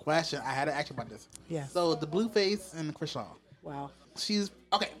 Question. I had to ask you about this. Yeah. So the Blueface and Krishan. Wow. She's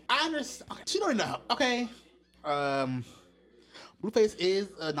okay. I understand. Okay, she don't know. Okay. Blueface is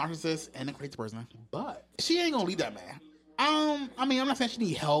a narcissist and a crazy person, but she ain't gonna leave that man. I mean, I'm not saying she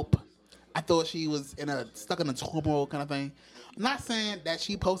need help. I thought she was stuck in a turmoil kind of thing. I'm not saying that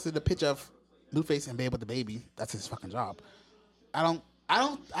she posted a picture of Blueface in bed with the baby. That's his fucking job. I'm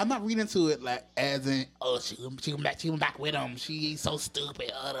not reading into it like as in, oh, she went back with him. She's so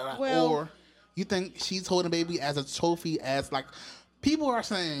stupid. Well- or you think she's holding the baby as a trophy? As like people are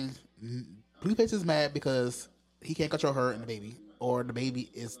saying, Blueface is mad because he can't control her and the baby, or the baby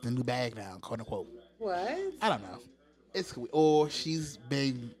is the new bag now, quote unquote. What? I don't know. Or she's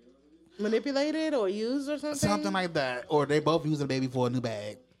being Manipulated or used or something? something like that, or they both using the baby for a new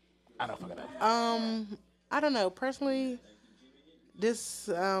bag. I don't fucking know. I don't know. Personally, this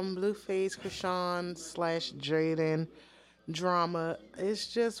Blueface, Krishan / Jaden drama is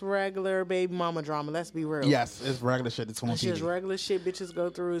just regular baby mama drama. Let's be real. Yes, it's regular shit. It's on It's just TV. regular shit bitches go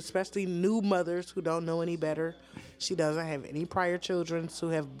through, especially new mothers who don't know any better. She doesn't have any prior children who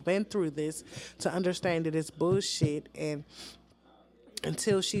have been through this to understand that it's bullshit. And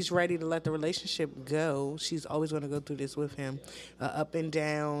until she's ready to let the relationship go, she's always going to go through this with him. Up and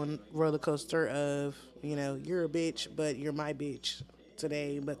down roller coaster of, you're a bitch, but you're my bitch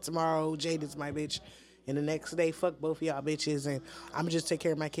today. But tomorrow, Jaden's my bitch. And the next day, fuck both of y'all bitches, and I'm just take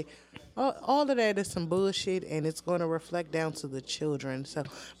care of my kid. All of that is some bullshit, and it's going to reflect down to the children. So,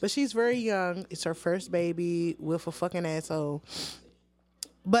 but she's very young. It's her first baby with a fucking asshole.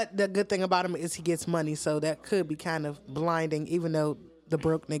 But the good thing about him is he gets money, so that could be kind of blinding, even though the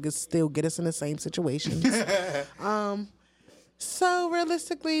broke niggas still get us in the same situations. So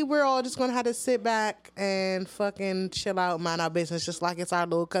realistically, we're all just gonna have to sit back and fucking chill out, mind our business, just like it's our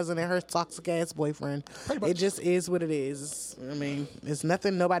little cousin and her toxic ass boyfriend. It just is what it is. I mean, there's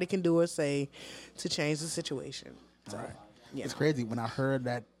nothing nobody can do or say to change the situation. Right. Yeah. It's crazy when I heard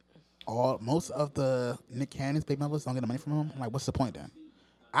that most of the Nick Cannon's baby mothers don't get the money from him. I'm like, what's the point then?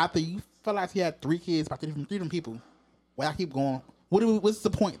 After you felt like he had 3 kids by 3 different people, why I keep going? What's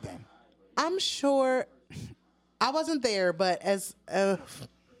the point then? I'm sure I wasn't there, but as a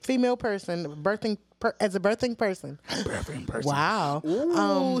female person, as a birthing person. Wow.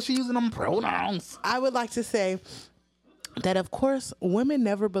 Ooh, she's using them pronouns. I would like to say that, of course, women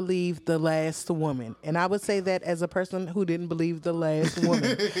never believe the last woman. And I would say that as a person who didn't believe the last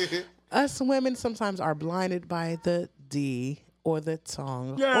woman. Us women sometimes are blinded by the D or the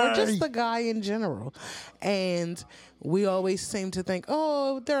tongue or just the guy in general. And we always seem to think,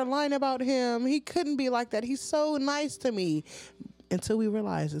 oh, they're lying about him. He couldn't be like that. He's so nice to me. Until we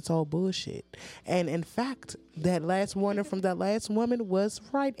realize it's all bullshit. And in fact, that last warning from that last woman was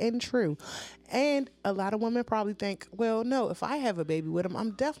right and true. And a lot of women probably think, well, no, if I have a baby with him,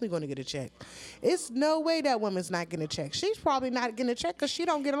 I'm definitely going to get a check. It's no way that woman's not getting a check. She's probably not getting a check because she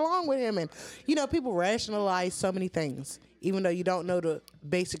don't get along with him. And, you know, people rationalize so many things, even though you don't know the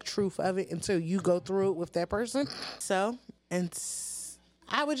basic truth of it until you go through it with that person. So, and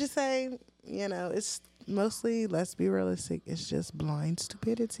I would just say, you know, it's mostly, let's be realistic, it's just blind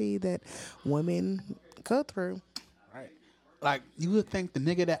stupidity that women go through. Right. Like, you would think the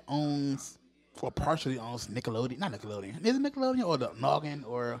nigga that owns, or partially owns Nickelodeon, not Nickelodeon, is it Nickelodeon or the Noggin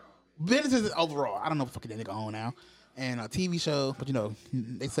or businesses overall? I don't know what the fuck that nigga own now. And a TV show, but you know,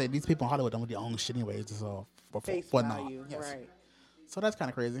 they say these people in Hollywood don't really own shit anyways. It's all for now. Yes. Right. So that's kind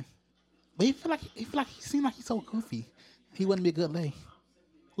of crazy. But he seemed like he's so goofy. He wouldn't be a good lay.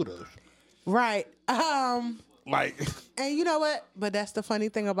 Who does? Right. Like, And you know what? But that's the funny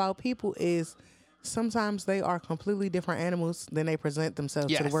thing about people is sometimes they are completely different animals than they present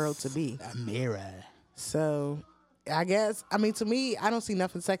themselves to the world to be. A mirror. So I guess, I mean, to me, I don't see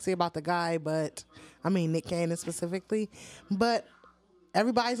nothing sexy about the guy, but I mean, Nick Cannon specifically, but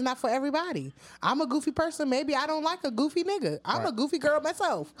everybody's not for everybody. I'm a goofy person. Maybe I don't like a goofy nigga. I'm a goofy girl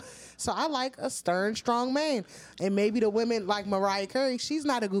myself. So I like a stern, strong man. And maybe the women like Mariah Carey, she's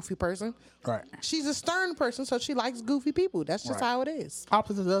not a goofy person. Right. She's a stern person, so she likes goofy people. That's just how it is.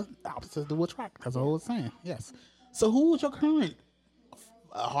 Opposites do attract. That's what I was saying. Yes. So who is your current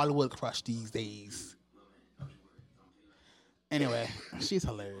Hollywood crush these days? Anyway, she's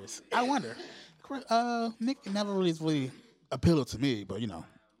hilarious. I wonder. Nick never really appealed to me, but you know,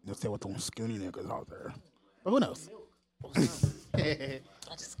 they'll say what those skinny niggas out there. But who knows? I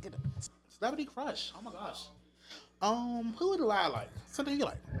just get a celebrity crush. Oh my gosh. Who do I like? Something you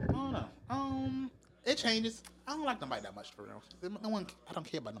like? I don't know. It changes. I don't like nobody that much for real. No one. I don't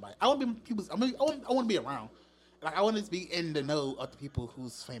care about nobody. I want to be people's. I want to be around. Like I want to be in the know of the people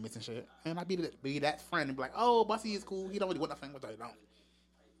who's famous and shit. And I be that friend and be like, oh, Bussy is cool. He don't really want nothing, but I don't.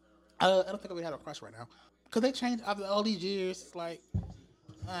 I don't think we have a crush right now. Because they changed after all these years. It's like,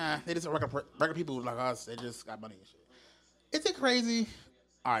 they just regular people like us. They just got money and shit. Is it crazy?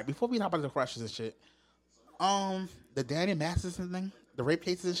 All right, before we talk about the crushes and shit, the Danny Masterson thing, the rape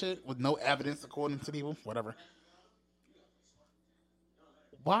cases and shit, with no evidence according to people, whatever.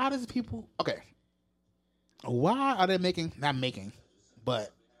 Why does people, okay, why are they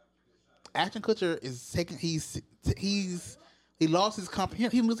but Ashton Kutcher is taking, he lost his company.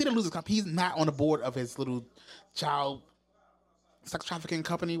 He didn't lose his company. He's not on the board of his little child sex trafficking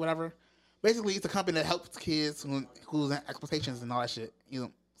company, whatever. Basically, it's a company that helps kids who's in exploitations and all that shit. You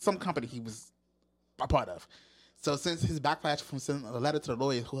know, some company he was a part of. So since his backlash from sending a letter to the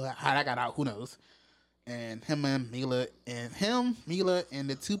lawyer, how that got out, who knows? And Mila, and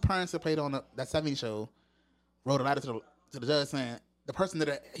the 2 parents that played on that 70s show wrote a letter to the judge saying the person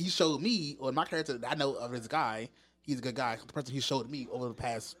that he showed me, or my character that I know of this guy, he's a good guy. The person he showed me over the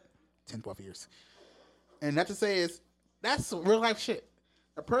past 10, 12 years. And that to say is, that's real life shit.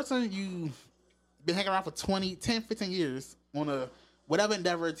 A person you've been hanging around for 10, 15 years on a whatever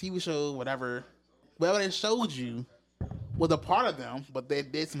endeavor, TV show, whatever they showed you was a part of them, but they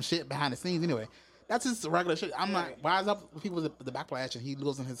did some shit behind the scenes anyway. That's just regular shit. I'm not, why is up with people with the backlash and he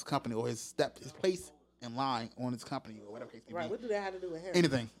losing his company or his place in line on his company or whatever case may be. Right, what do that have to do with him?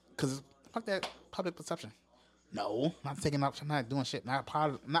 Anything. Because fuck that public perception. No, not taking up. I'm not doing shit. Not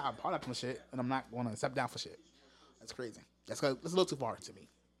apologizing for shit, and I'm not going to step down for shit. That's crazy. That's a little too far to me.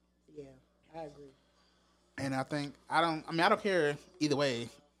 Yeah, I agree. And I think I don't care either way.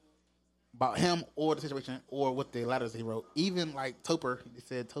 about him or the situation or what the letters he wrote. Even like Topher, they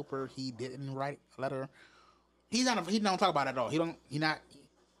said Topher he didn't write a letter. He don't talk about it at all. You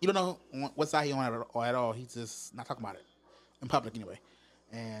don't know what side he on at all. He's just not talking about it in public anyway.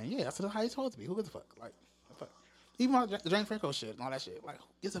 And yeah, that's how he's supposed to be. Who gives a fuck? Like, what the fuck? Even the James Franco shit and all that shit. Like, who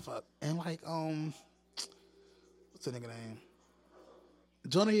gives a fuck? And like, what's the nigga name?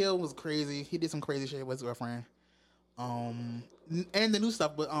 Jonah Hill was crazy. He did some crazy shit with his girlfriend. And the new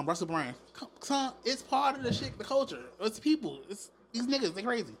stuff, but Russell Brand. Son, it's part of the shit, the culture. It's people. It's these niggas. They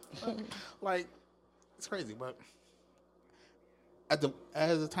crazy. Like, it's crazy. But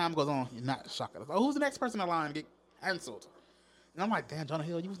as the time goes on, you're not shocked. Like, oh, who's the next person in line to get canceled? And I'm like, damn, Jonah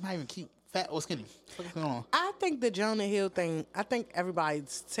Hill, you was not even cute, fat or skinny. What's going on? I think the Jonah Hill thing, I think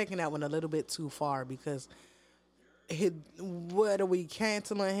everybody's taking that one a little bit too far because what are we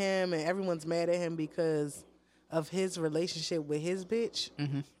canceling him and everyone's mad at him because of his relationship with his bitch?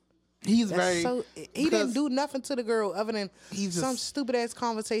 Mm-hmm. He's very... He didn't do nothing to the girl other than some stupid-ass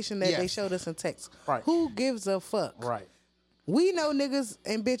conversation that they Yes. showed us in text. Right. Who gives a fuck? Right. We know niggas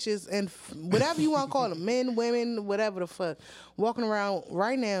and bitches and whatever you want to call them, men, women, whatever the fuck, walking around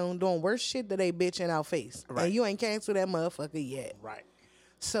right now doing worse shit that they bitch in our face. Right. And you ain't canceled that motherfucker yet. Right.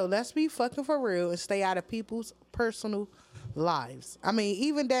 So let's be fucking for real and stay out of people's personal lives. I mean,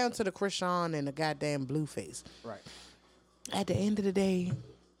 even down to the Krishan and the goddamn Blueface. Right. At the end of the day,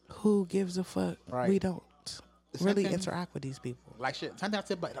 who gives a fuck? Right. We don't same really thing. interact with these people. Like shit. Sometimes I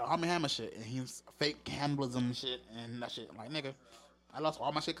said, but the Army Hammer shit, and he's fake cannibalism shit, and that shit. I'm like, nigga, I lost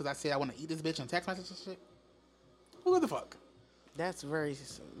all my shit because I said I want to eat this bitch and text message and shit. Who the fuck? That's very...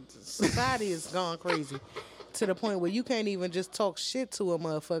 Society is gone crazy to the point where you can't even just talk shit to a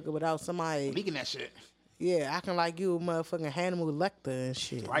motherfucker without somebody... Leaking that shit. Yeah, acting like you a motherfucking Hannibal Lecter and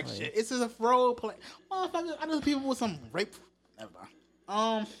shit. Like shit. It's just a role play. Motherfucker, I know people with some rape. Never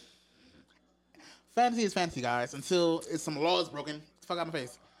mind. Fantasy is fantasy, guys. Until it's some laws broken. Fuck out my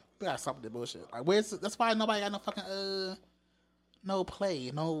face. We gotta stop with that bullshit. Like, that's why nobody got no fucking no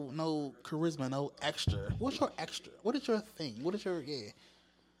play, no charisma, no extra. What's your extra? What is your thing? What is your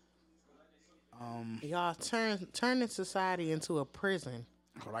Y'all turning society into a prison.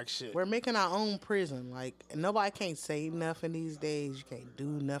 like shit? We're making our own prison. Like, nobody can't say nothing these days. You can't do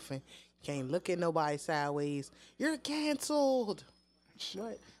nothing. You can't look at nobody sideways. You're canceled.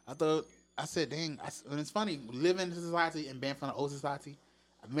 What? I said, dang. And it's funny living in society and being from the old society.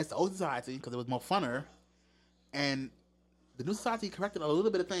 I missed the old society because it was more funner, and the new society corrected a little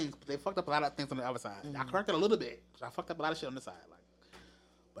bit of things, but they fucked up a lot of things on the other side. I corrected a little bit. I fucked up a lot of shit on this side, like,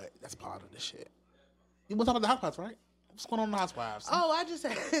 but that's part of the shit. You want to talk about the housewives, right? What's going on in the housewives? Oh, I just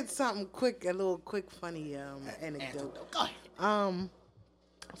had something quick, a little quick funny anecdote. Go ahead.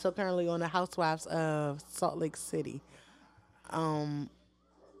 So currently on the Housewives of Salt Lake City. No,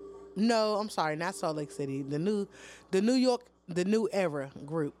 I'm sorry, not Salt Lake City. The New Era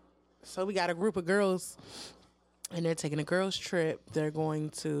group. So we got a group of girls, and they're taking a girls' trip. They're going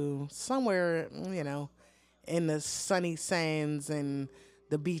to somewhere, in the sunny sands and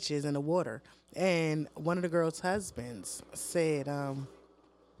the beaches and the water. And one of the girls' husbands said,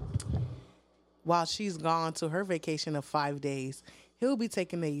 while she's gone to her vacation of 5 days, he'll be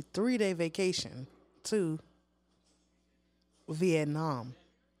taking a 3-day vacation to Vietnam,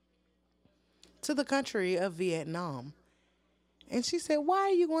 to the country of Vietnam. And she said, why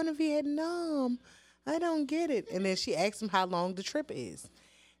are you going to Vietnam? I don't get it. And then she asked him how long the trip is.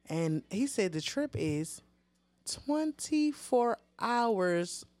 And he said the trip is 24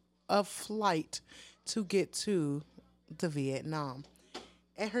 hours of flight to get to the Vietnam.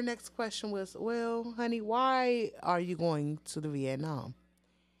 And her next question was, well, honey, why are you going to the Vietnam?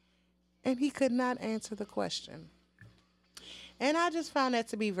 And he could not answer the question. And I just found that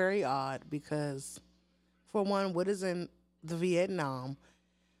to be very odd because, for one, what is in the Vietnam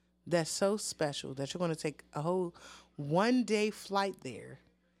that's so special that you're going to take a whole 1-day flight there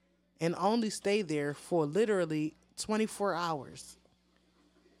and only stay there for literally 24 hours?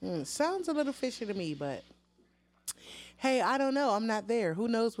 Sounds a little fishy to me, but hey, I don't know. I'm not there. Who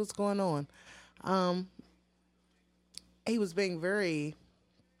knows what's going on? He was being very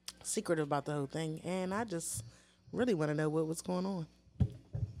secretive about the whole thing, and I just really want to know what was going on.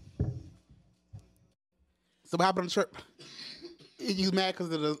 So what happened on the trip? You was mad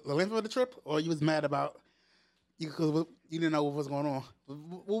because of the length of the trip, or you was mad about because you didn't know what was going on?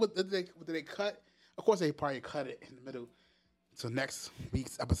 What did they cut? Of course, they probably cut it in the middle to next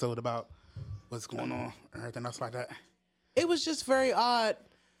week's episode about what's going on and everything else like that. It was just very odd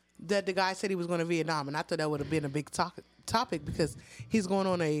that the guy said he was going to Vietnam, and I thought that would have been a big topic because he's going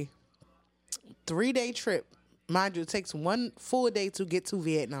on a 3-day trip, Mind you, it takes 1 full day to get to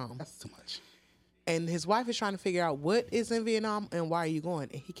Vietnam. That's too much. And his wife is trying to figure out what is in Vietnam and why are you going?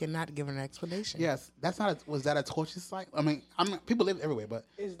 And he cannot give her an explanation. Yes, that's not. Was that a torture site? I mean, people live everywhere, but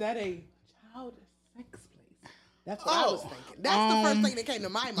Is that a child sex place? That's what I was thinking. That's the first thing that came to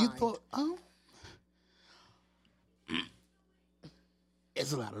my mind. you thought,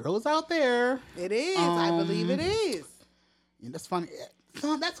 there's a lot of those out there. It is. I believe it is. Yeah, that's funny.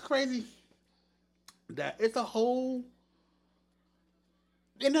 So that's crazy. That it's a whole.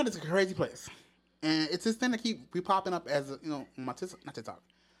 You know, it's a crazy place, and it's this thing that keep popping up as on my not TikTok,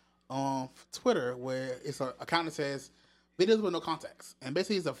 Twitter, where it's an account that says videos with no context, and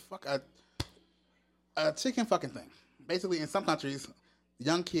basically it's a chicken fucking thing. Basically, in some countries,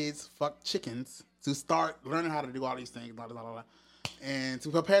 young kids fuck chickens to start learning how to do all these things, blah, blah, blah, blah, and to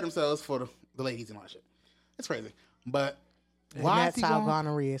prepare themselves for the ladies and all that shit. It's crazy, but And why that's is he how going?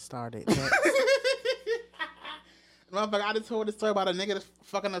 gonorrhea started. Motherfucker, I just told this story about a nigga that's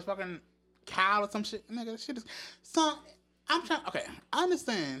fucking a fucking cow or some shit. Nigga, shit is. So, I'm trying. Okay, I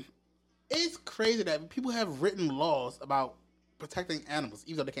understand. It's crazy that people have written laws about protecting animals,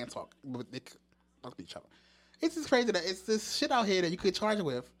 even though they can't talk. But they talk to each other. It's just crazy that it's this shit out here that you could charge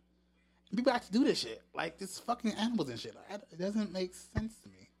with. And people have to do this shit. Like, this fucking animals and shit. It doesn't make sense to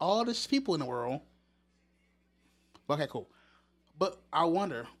me. All these people in the world. Okay, cool. But I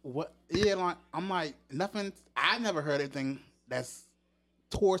wonder what. Yeah, like I'm like nothing. I never heard anything that's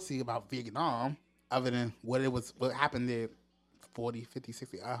torty about Vietnam other than what happened there 40, 50,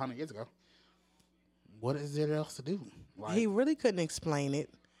 60, 100 years ago. What is there else to do? Like, He really couldn't explain it.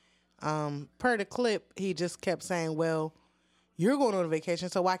 Per the clip, he just kept saying, well, you're going on a vacation,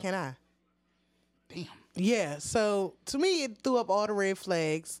 so why can't I? damn. Yeah, so to me, it threw up all the red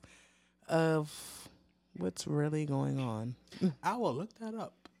flags of what's really going on. I will look that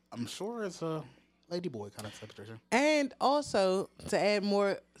up. I'm sure it's a ladyboy kind of situation. And also, to add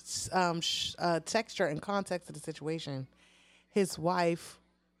more texture and context to the situation,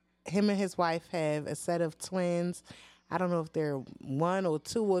 him and his wife have a set of twins. I don't know if they're 1 or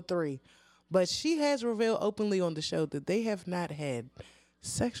 2 or 3, but she has revealed openly on the show that they have not had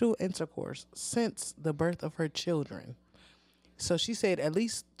sexual intercourse since the birth of her children. So she said at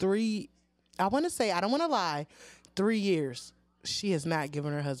least 3, I want to say, I don't want to lie, 3 years. She has not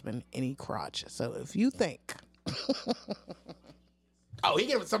given her husband any crotch. So if you think Oh, he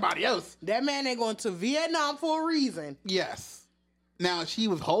gave it to somebody else. that man ain't going to Vietnam for a reason, Yes. Now she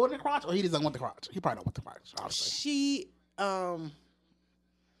was holding the crotch, or he doesn't want the crotch. He probably don't want the crotch. Honestly.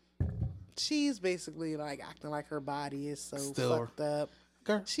 she's basically like acting like her body is so Still- fucked up.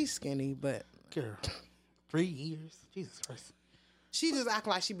 Girl, She's skinny, but girl, 3 years. Jesus Christ. she just act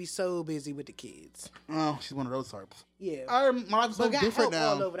like she be so busy with the kids. Oh, she's one of those types. Yeah. My life is so But got different help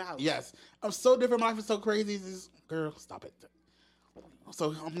now. all over the house. Yes, I'm so different. My life is so crazy. Girl, stop it.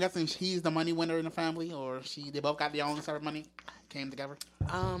 So I'm guessing he's the money winner in the family, or they both got their own sort of money, came together.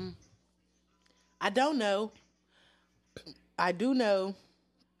 I don't know. I do know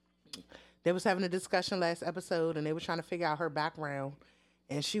they was having a discussion last episode, and they were trying to figure out her background,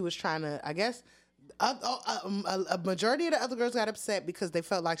 and she was trying to, I guess, a majority of the other girls got upset because they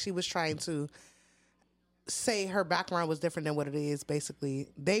felt like she was trying to say her background was different than what it is. Basically,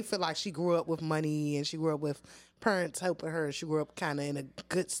 they feel like she grew up with money and she grew up with parents helping her. She grew up kind of in a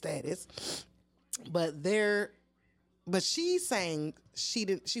good status, but she's saying she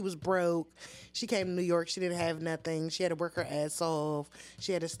was broke. She came to New York. She didn't have nothing. She had to work her ass off.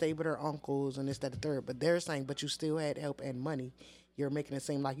 She had to stay with her uncles and this, that, the third. But they're saying, but you still had help and money. You're making it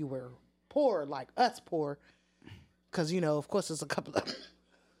seem like you were poor, like us poor. Because, of course, there's a couple of...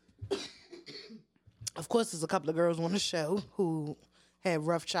 Of course, there's a couple of girls on the show who had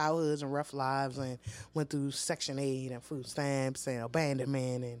rough childhoods and rough lives and went through Section 8 and food stamps and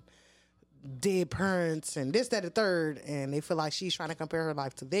abandonment and dead parents and this, that, the third. And they feel like she's trying to compare her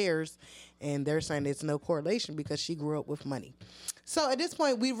life to theirs. And they're saying there's no correlation because she grew up with money. So at this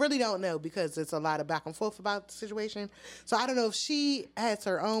point, we really don't know because it's a lot of back and forth about the situation. So I don't know if she has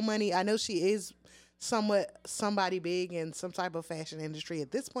her own money. I know she is somewhat somebody big in some type of fashion industry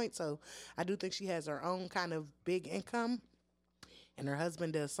at this point. So I do think she has her own kind of big income. And her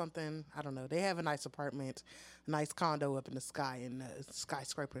husband does something, I don't know. They have a nice apartment, a nice condo up in the sky in a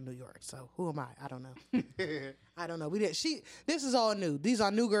skyscraper in New York. So who am I? I don't know. I don't know. This is all new. These are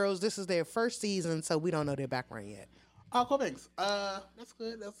new girls. This is their first season, so we don't know their background yet. Oh, cool, thanks. That's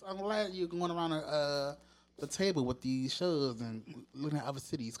good. I'm glad you're going around the table with these shows and looking at other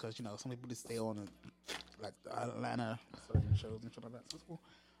cities because some people just stay on like the Atlanta certain shows and shit like that. So that's cool.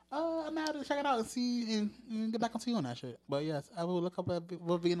 I'm out to check it out and see and get back onto you on that shit. But yes, I will look up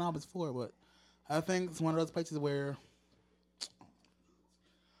what Vietnam is for. But I think it's one of those places where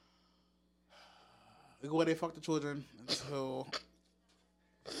they go where they fuck the children until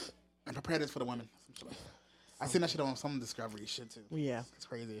and prepare this for the women. Some shit like that. I seen that shit on some Discovery shit too. Yeah. It's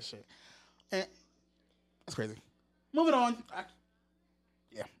crazy as shit. And that's crazy. Moving on.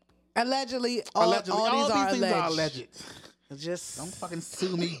 Yeah. Allegedly, all these are things alleged. are alleged. Just Don't fucking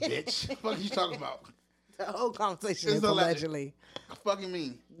sue me, bitch. What the fuck are you talking about? the whole conversation It's is alleged. allegedly. Fucking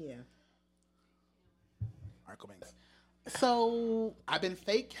me. Yeah. Alright, cool, thanks. So I've been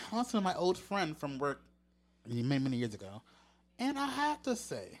fake hustling my old friend from work many years ago, and I have to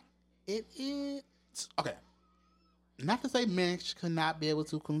say, it is okay. Not to say men should not be able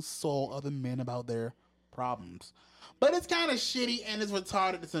to console other men about their problems, but it's kind of shitty and it's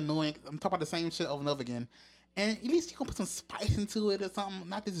retarded. It's annoying. I'm talking about the same shit over and over again, and at least you can put some spice into it or something.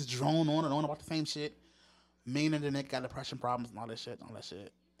 Not just drone on and on about the same shit. Meaning the nigga got depression problems and all that shit.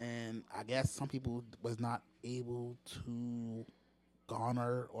 And I guess some people was not able to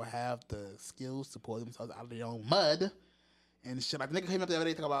garner or have the skills to pull themselves out of their own mud and shit. Like the nigga came up the other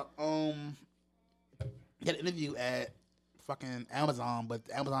day talking about he had an interview at fucking Amazon, but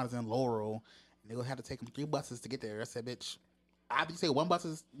Amazon is in Laurel, and they gonna have to take him 3 buses to get there. I said, bitch, after you say 1 bus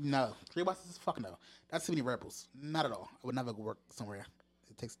is no, 3 buses is fucking no. That's too many rebels. Not at all. I would never work somewhere.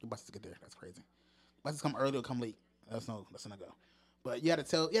 It takes 3 buses to get there. That's crazy. Buses come early or come late. That's no go. But you had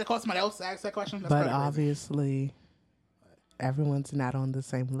to call somebody else to ask that question. That's But kinda crazy. obviously, everyone's not on the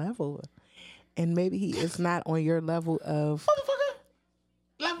same level. And maybe he is not on your level of. Motherfucker,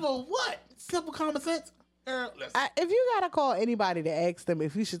 level what? Simple common sense. Girl, listen. If you gotta call anybody to ask them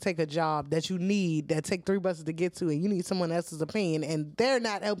if you should take a job that you need that take 3 buses to get to, and you need someone else's opinion, and they're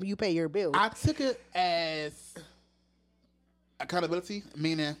not helping you pay your bills. I took it as accountability,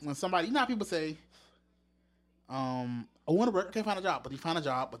 meaning when somebody, you know how people say, I want to work, I can't find a job, but you find a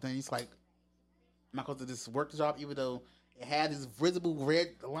job, but then it's like, I'm not going to just work the job, even though it had these visible red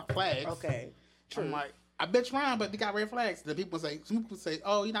flags. Okay, true. I'm like, I've been trying, but they got red flags. Then some people say,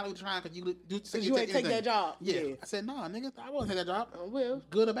 oh, you're not even trying because you do. Because you ain't take that job. Yeah. I said, no, nigga, I won't take that job. Well,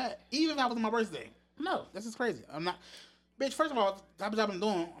 Good or bad. Even if I was on my birthday. No, this is crazy. I'm not. Bitch, first of all, the type of job I'm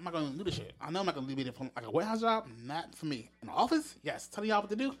doing, I'm not going to do this shit. I know I'm not going to be there for like a warehouse job. Not for me. In the office? Yes. Telling y'all what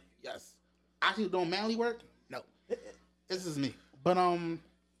to do? Yes. Actually doing manly work? No. This is me. But,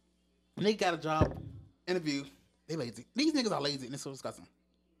 they got a job interview. They lazy. These niggas are lazy, and it's so disgusting.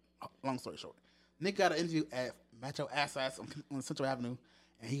 Long story short. Nick got an interview at Metro Access on Central Avenue,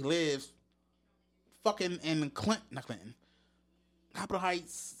 and he lives fucking in Clinton, Capitol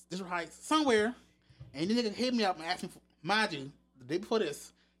Heights, District Heights, somewhere. And the nigga hit me up and asked me, mind you, the day before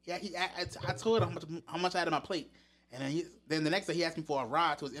this, I told him how much I had on my plate. And then the next day he asked me for a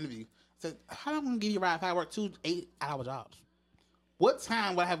ride to his interview. I said, how am I going to give you a ride if I work 2 8-hour jobs? What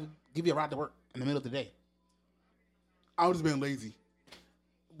time would I have to give you a ride to work in the middle of the day? I was just being lazy.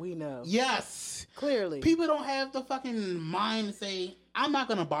 we know. Yes. Clearly. People don't have the fucking mind to say, I'm not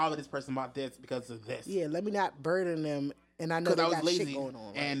going to bother this person about this because of this. Yeah, let me not burden them. And I know Because they I was got lazy shit going on.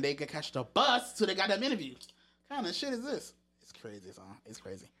 Right? and they could catch the bus to the goddamn interview. What kind of shit is this? It's crazy, son. It's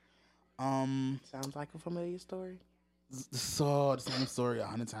crazy. Sounds like a familiar story. Saw the same story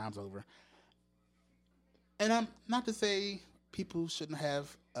 100 times over. And I'm not to say people shouldn't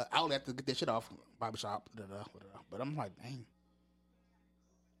have an outlet to get their shit off, barbershop, but I'm like, dang,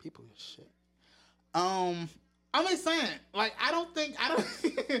 people is shit. I'm just saying, like, I don't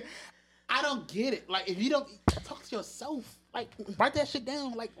I don't get it. Like, if you don't talk to yourself, like, write that shit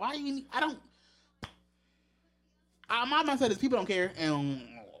down. Like, why you? My mindset is people don't care, and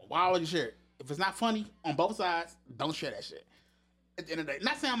why would you share it? If it's not funny on both sides, don't share that shit. At the end of the day,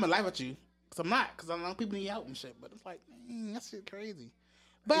 not saying I'm gonna lie with you, because I'm not, because I know people need help and shit. But it's like, that shit crazy.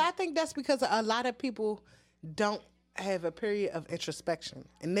 But I think that's because a lot of people don't have a period of introspection.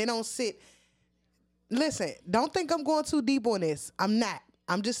 And they don't sit. Listen, don't think I'm going too deep on this. I'm not.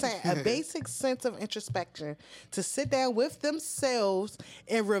 I'm just saying a basic sense of introspection to sit down with themselves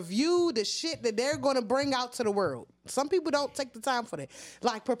and review the shit that they're going to bring out to the world. Some people don't take the time for that.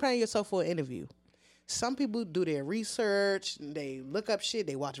 Like preparing yourself for an interview. Some people do their research, they look up shit,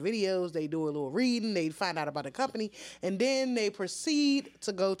 they watch videos, they do a little reading, they find out about the company, and then they proceed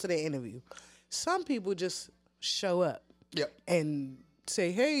to go to the interview. Some people just show up and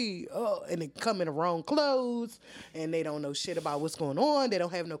say, hey, and they come in the wrong clothes, and they don't know shit about what's going on, they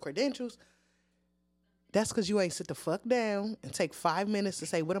don't have no credentials. That's because you ain't sit the fuck down and take 5 minutes to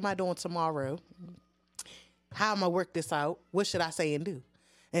say, what am I doing tomorrow? How am I work this out? What should I say and do?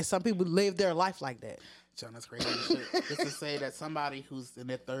 And some people live their life like that. John, that's crazy shit. Just to say that somebody who's in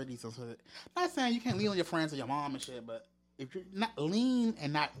their 30s or something, not saying you can't lean on your friends or your mom and shit, but if you're not lean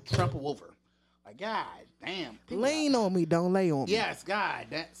and not trample over, Like, God damn. people Lean on me, don't lay on me. Yes, God,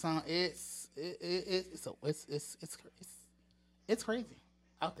 that song. It's crazy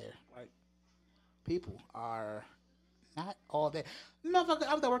out there. Like, people are not all that. Motherfucker,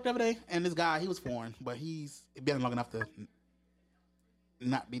 I was at work the other day, and this guy, he was foreign, but he's been long enough to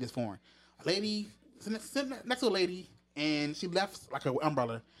not be this foreign. A lady sitting next to a lady, and she left like an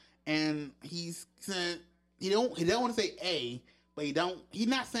umbrella, and he's saying he don't want to say a, but he's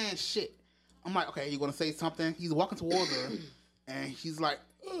not saying shit. I'm like, okay, you gonna say something? He's walking towards her, and he's like,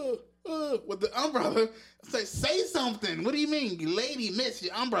 with the umbrella. Say something. What do you mean, lady, miss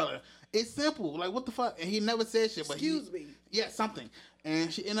your umbrella? It's simple. Like, what the fuck? And he never said shit. But Excuse me. Yeah, something. And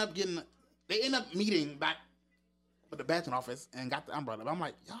they end up meeting back with the badging office and got the umbrella. But I'm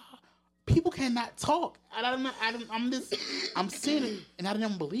like, y'all, people cannot talk. I'm seeing it, and I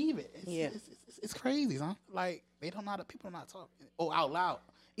didn't believe it. It's crazy, huh? Like, people don't know how to talk. Oh, out loud.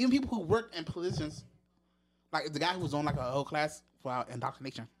 Even people who work in positions, like the guy who was on like a whole class for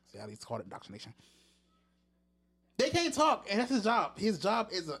indoctrination. See how he's called it, indoctrination. They can't talk, and that's his job. His job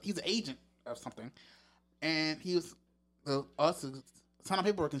is he's an agent of something, and he was us signing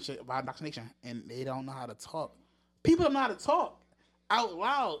paperwork and shit about indoctrination, and they don't know how to talk. People don't know how to talk out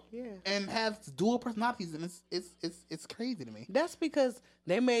loud, and have dual personalities, and it's crazy to me. That's because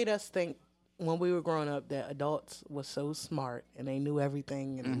they made us think when we were growing up that adults were so smart and they knew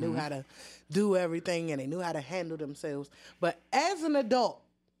everything and they knew how to do everything and they knew how to handle themselves. But as an adult,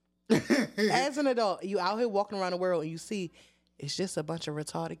 you out here walking around the world and you see it's just a bunch of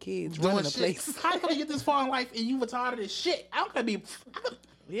retarded kids running the place. How can you get this far in life and you retarded as shit? I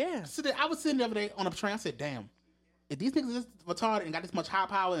was sitting the other day on a train. I said, damn, if these niggas are this retarded and got this much high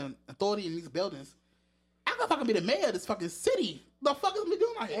power and authority in these buildings, I could fucking be the mayor of this fucking city. The fuck is me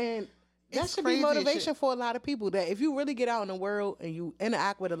doing out here? And that It's should be crazy as motivation shit. for a lot of people. That if you really get out in the world and you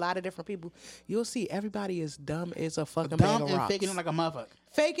interact with a lot of different people, you'll see everybody is dumb as a fucking bag Dumb of and rocks. faking it like a motherfucker.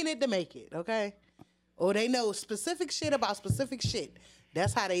 Faking it to make it, okay? Or they know specific shit about specific shit.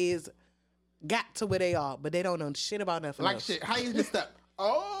 That's how they got to where they are, but they don't know shit about nothing Like else. shit. How you just step?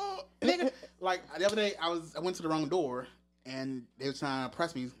 Oh, nigga. Like the other day, I went to the wrong door, and they were trying to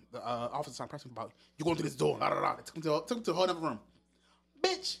press me. The officer trying to press me about you going through this door. La, la, la. They took me to a whole other room.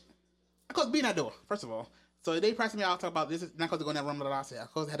 Bitch, I couldn't be in that door. First of all, so they pressed me out. Talk about this is not supposed to go in that room. La, la, la. I said I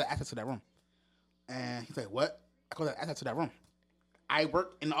supposed to have access to that room, and he's like, "What? I supposed to have access to that room." I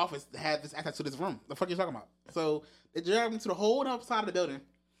work in the office to have this access to this room. The fuck you talking about? So they dragged me to the whole other side of the building.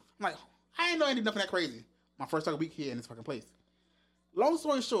 I'm like, I ain't know I did nothing that crazy. My first fucking week here in this fucking place. Long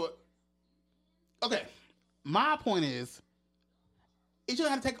story short, okay, my point is, it shouldn't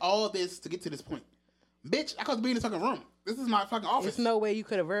have to take all this to get to this point. Bitch, I could be in this fucking room. This is my fucking office. There's no way you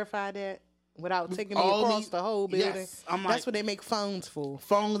could have verified that without taking me all across these- the whole building. yes, I'm That's like- what they make phones for.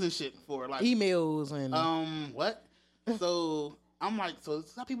 Phones and shit for like Emails and what? So I'm like, so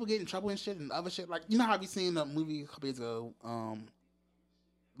some people get in trouble and shit and other shit. Like, you know how we seen the movie a couple years ago,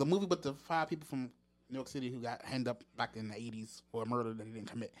 the movie with the 5 people from New York City who got hanged up back in the 80s for a murder that they didn't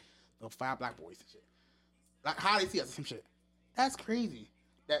commit. The 5 black boys and shit. Like, how they see us, some shit. That's crazy.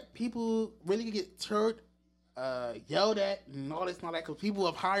 That people really get turned, yelled at and all this and all that because people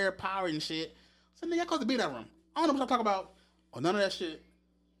of higher power and shit. So nigga, I supposed to be in that room. I don't know what I'm talking about or none of that shit.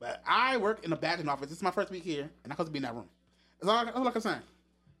 But I work in a badging office. This is my first week here, and I'm supposed to be in that room. That's all I'm saying.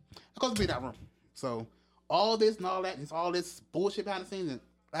 I'm supposed to be in that room. So all this and all that, and all this bullshit behind the scenes and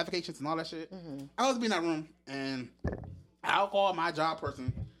applications and all that shit. I'm supposed to be in that room, and I'll call my job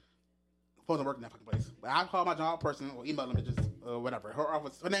person. I'm supposed to work in that fucking place, but I'll call my job person or email them and just whatever. Her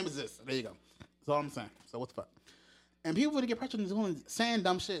office, her name is this. There you go. That's all I'm saying. So what the fuck? And people would get pressured into saying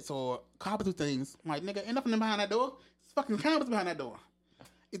dumb shits or copping through things. I'm like, nigga, ain't nothing behind that door. It's fucking cameras behind that door.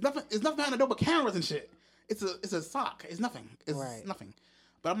 It's nothing behind the door but cameras and shit. It's a sock. It's nothing. It's Right. nothing.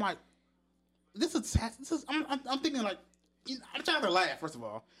 But I'm like, I'm thinking like, I'm trying to laugh first of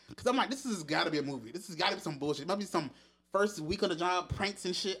all, because I'm like, this has got to be a movie. This has got to be some bullshit. It might be some first week on the job pranks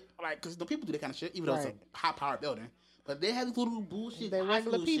and shit. Like, because the people do that kind of shit, even though it's Right. a high powered building. But they have these little bullshit, They're high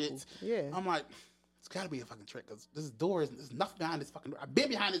regular school people. shits. Yeah. I'm like, it's got to be a fucking trick because this door there's nothing behind this fucking door. I've been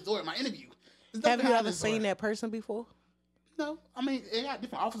behind this door in my interview. There's nothing have you behind ever this door. seen that person before? No, I mean, they got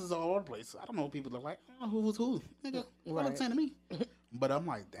different offices all over the place. I don't know what people look like. I don't know who's who. Nigga, what Right. saying to me? But I'm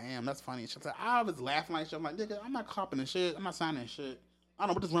like, damn, that's funny. And shit. So I was laughing like shit. I'm like, nigga, I'm not copping and shit. I'm not signing shit. I don't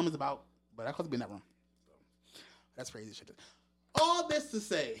know what this room is about, but I could be in that room. So that's crazy shit. All this to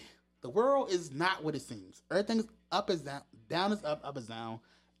say, the world is not what it seems. Everything is up is down, down is up is down,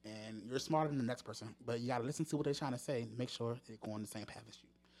 and you're smarter than the next person. But you gotta listen to what they're trying to say and make sure they're going the same path as you.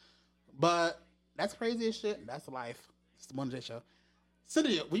 But that's crazy as shit. That's life. It's the Monday J Show.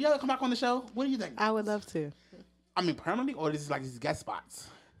 Cynthia, will you ever come back on the show? What do you think? I would love to. I mean, permanently, or this is like these guest spots?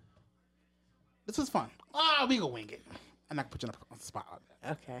 This is fun. We gonna wing it. I'm not gonna put you on the spot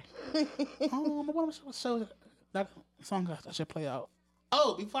like that. Okay. What show that song I should play out?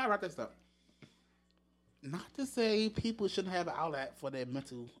 Oh, before I wrap this up, not to say people shouldn't have an outlet for their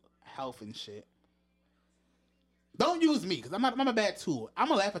mental health and shit. Don't use me, because I'm a bad tool. I'm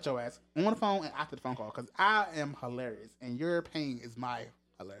gonna laugh at your ass on the phone and after the phone call, because I am hilarious, and your pain is my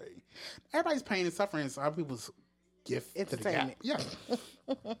hilarity. Everybody's pain and suffering is other people's gift to the gap. Entertainment. Yeah.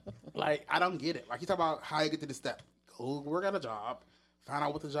 Like, I don't get it. Like, you talk about how you get to this step. Go work at a job, find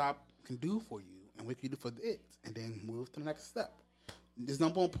out what the job can do for you, and what you do for it, and then move to the next step. There's no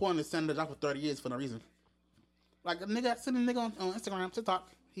more point in sending a job for 30 years for no reason. Like, a nigga, sending a nigga on Instagram, TikTok,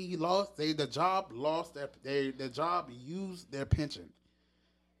 he lost, the job lost their job used their pension.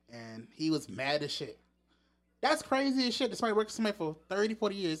 And he was mad as shit. That's crazy as shit. Somebody worked for somebody for 30,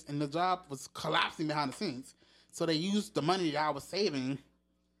 40 years, and the job was collapsing behind the scenes. So they used the money y'all was saving,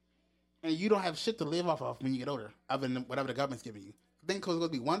 and you don't have shit to live off of when you get older, other than whatever the government's giving you. I think it's going to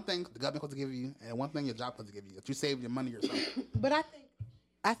be one thing the government's supposed to give you, and one thing your job supposed to give you. That you save your money yourself. But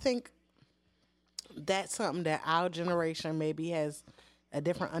I think that's something that our generation maybe has a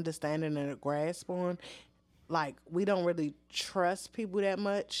different understanding and a grasp on. Like, we don't really trust people that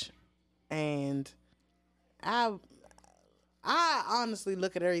much, and I honestly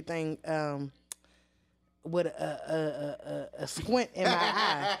look at everything with a squint in my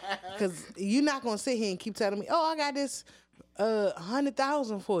eye, because you're not gonna sit here and keep telling me, "Oh, I got this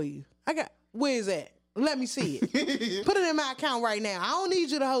 100,000 for you. Where is that? Let me see it. Put it in my account right now. I don't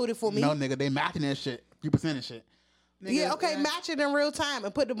need you to hold it for me." No, nigga, they matching that shit, 3% and shit. Nigga, Yeah, okay, match it in real time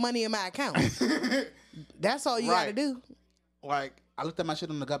and put the money in my account. That's all you gotta do. Like, I looked at my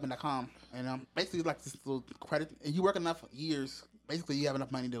shit on the government.com, and basically like this little credit. And you work enough years, basically you have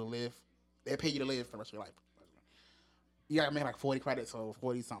enough money to live. They pay you to live for the rest of your life. You gotta make like 40 credits or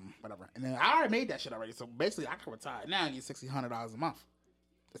 40 something, whatever. And then I already made that shit already. So basically, I can retire now and get $60, $100 a month.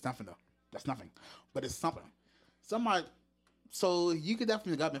 That's nothing though. That's nothing, but it's something. So I'm like, so you could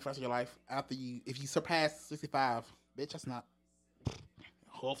definitely government for the rest of your life after if you surpass 65, bitch. That's not.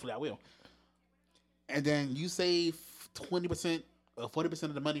 Hopefully, I will. And then you save 20% or 40%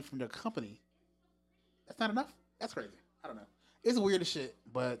 of the money from your company. That's not enough. That's crazy. I don't know. It's weird as shit,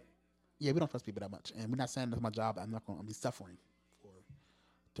 but yeah, we don't trust people that much. And we're not saying that's my job. I'm not going to be suffering for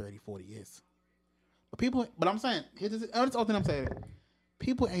 30, 40 years. But I'm saying, here's the other thing I'm saying.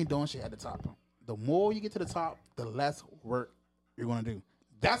 People ain't doing shit at the top. The more you get to the top, the less work you're going to do.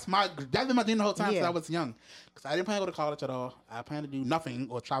 That's been my dream the whole time since I was young. Because I didn't plan to go to college at all. I planned to do nothing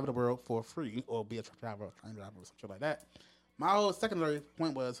or travel the world for free or be a truck driver or train driver or some shit like that. My whole secondary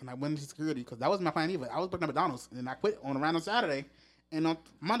point was, and I went into security because that wasn't my plan either. I was working at McDonald's and then I quit on a random Saturday. And on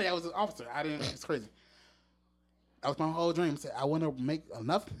Monday, I was an officer. It's crazy. That was my whole dream. I want to make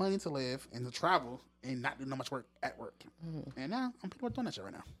enough money to live and to travel and not do no much work at work. Mm-hmm. And now I'm pretty much doing that shit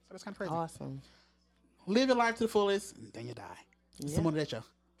right now. So that's kind of crazy. Awesome. Live your life to the fullest, and then you die. Yeah. Someone that show.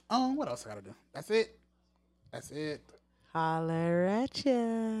 What else I gotta do? That's it. Holler at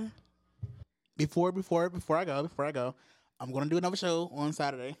ya. Before I go, I'm gonna do another show on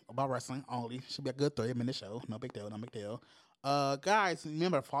Saturday about wrestling only. Should be a good 30-minute show. No big deal. Guys,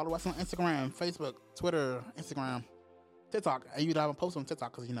 remember, follow us on Instagram, Facebook, Twitter, Instagram, TikTok. I usually have a post on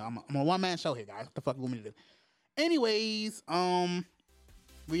TikTok because I'm a one-man show here, guys. What the fuck you want me to do? Anyways,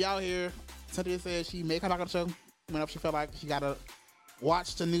 we out here. Cynthia said she may come back on the show whenever she felt like she gotta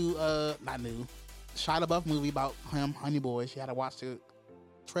watch the new, Shia LaBeouf movie about him, Honey Boy. She had to watch the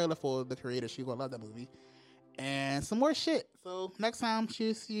trailer for the creator. She gonna love that movie. And some more shit. So next time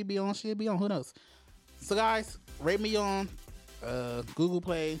she'll be on. Who knows? So guys, rate me on Google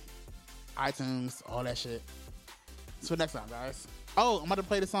Play, iTunes, all that shit. So next time, guys. Oh, I'm about to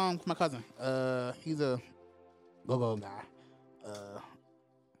play the song with my cousin. He's a go-go guy.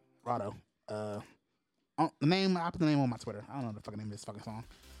 Rado. I put the name on my Twitter. I don't know the fucking name of this fucking song.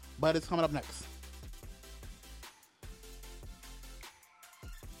 But it's coming up next.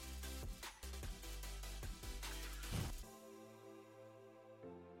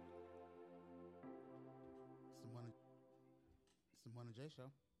 It's the Morning J Show.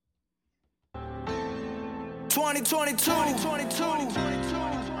 2022.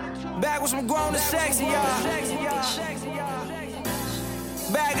 Back with some grown and sexy, y'all.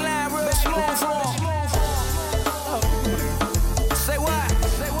 Backline real smooth form. Say what?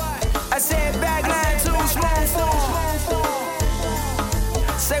 I said backline too smooth form.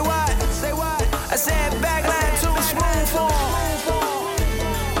 Say what? I said backline too smooth form.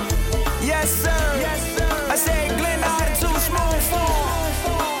 Yes sir. I said Glen Hart too smooth form.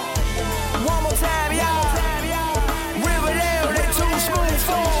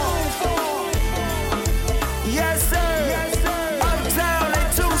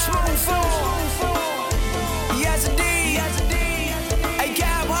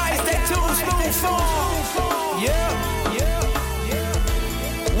 form. Yeah.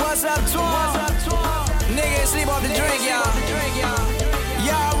 What's up, Twan? Nigga, sleep off the drink, y'all.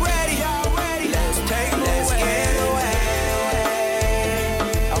 Y'all ready? Let's take it, let's get away.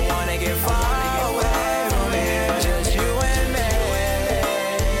 I wanna get far away from here, just you and me.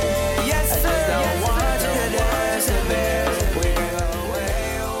 Yes, sir. I just don't want you to disappear. We can go where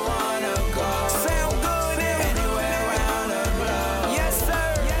you wanna go. Sound good, anywhere around the globe. Yes, sir.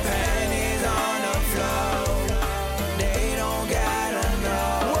 Panties on the floor. They don't gotta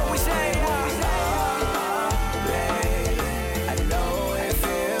know what we say. Baby, I know it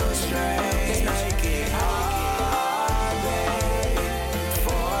feels strange. Make it hard, baby,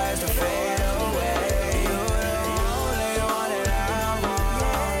 for us to fade away. You're the only one that I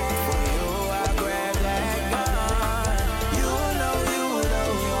want. For you, I grab that gun. You know you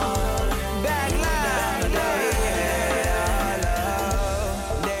want backline. They hate our love.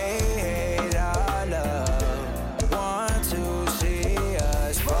 They hate our love. Want to see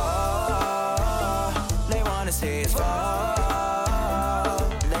us fall. They wanna see us fall,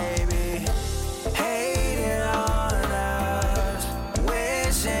 baby. Hating on us,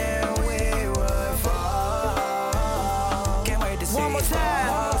 wishing we would fall. Can't wait to see one more time.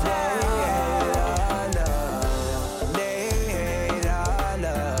 They hate our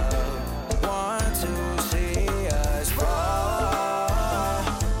love. Want to see us fall.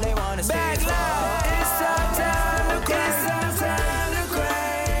 They wanna see us fall. It's our time to cry. It's our time to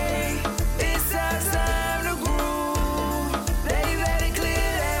cry. It's our time to groove. They let it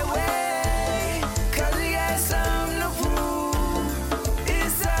clear that way, 'cause we got something to prove.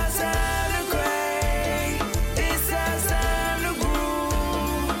 It's our time to cry. It's our time to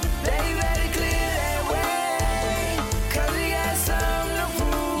groove. They let it clear that way, 'cause we got something to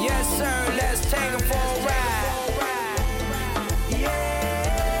prove. Yes, sir, let's take 'em for a ride. Yeah.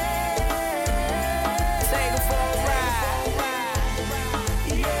 Take 'em for a ride.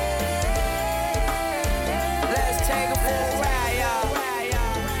 Yeah. Let's take 'em for a ride, y'all.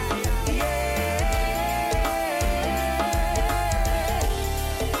 Yeah.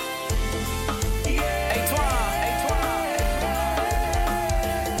 Hey, Twan.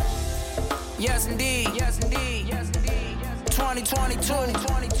 Yes, indeed. 2022.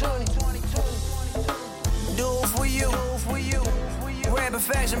 Do it for you. Rare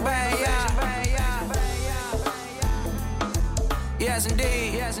perfection, bang, yeah. Yes,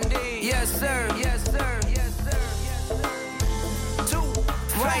 indeed. Yes, sir. Two.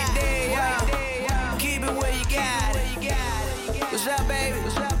 Right there, yeah. Keep it where you got it. What's up, baby?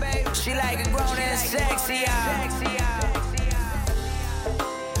 She like a grown and sexy, yeah.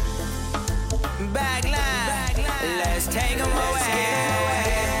 Backline. Let's take 'em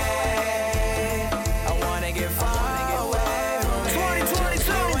away. I wanna get far away from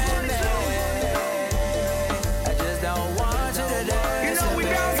 2022. I just don't want you to disappear. You know we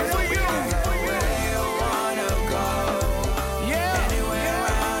bouncing for you. Where you wanna go? Yeah. Anywhere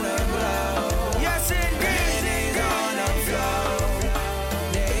around the globe. Yes, indeed. Panties on the floor.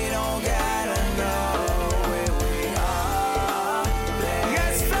 They don't gotta know where we are.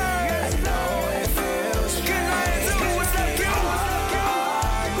 Yes, sir. I know it feels strange. What's up, Q?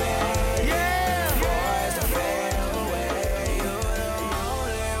 Yeah. For us to fade away. You're the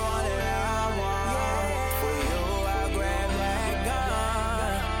only one that I want. For you, I grab that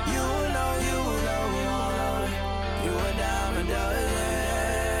gun. You know you want. You a dime a dozen.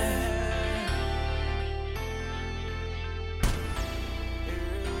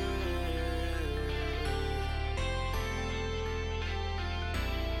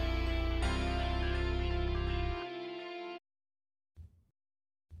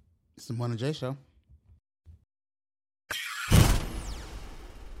 It's the Morning J Show.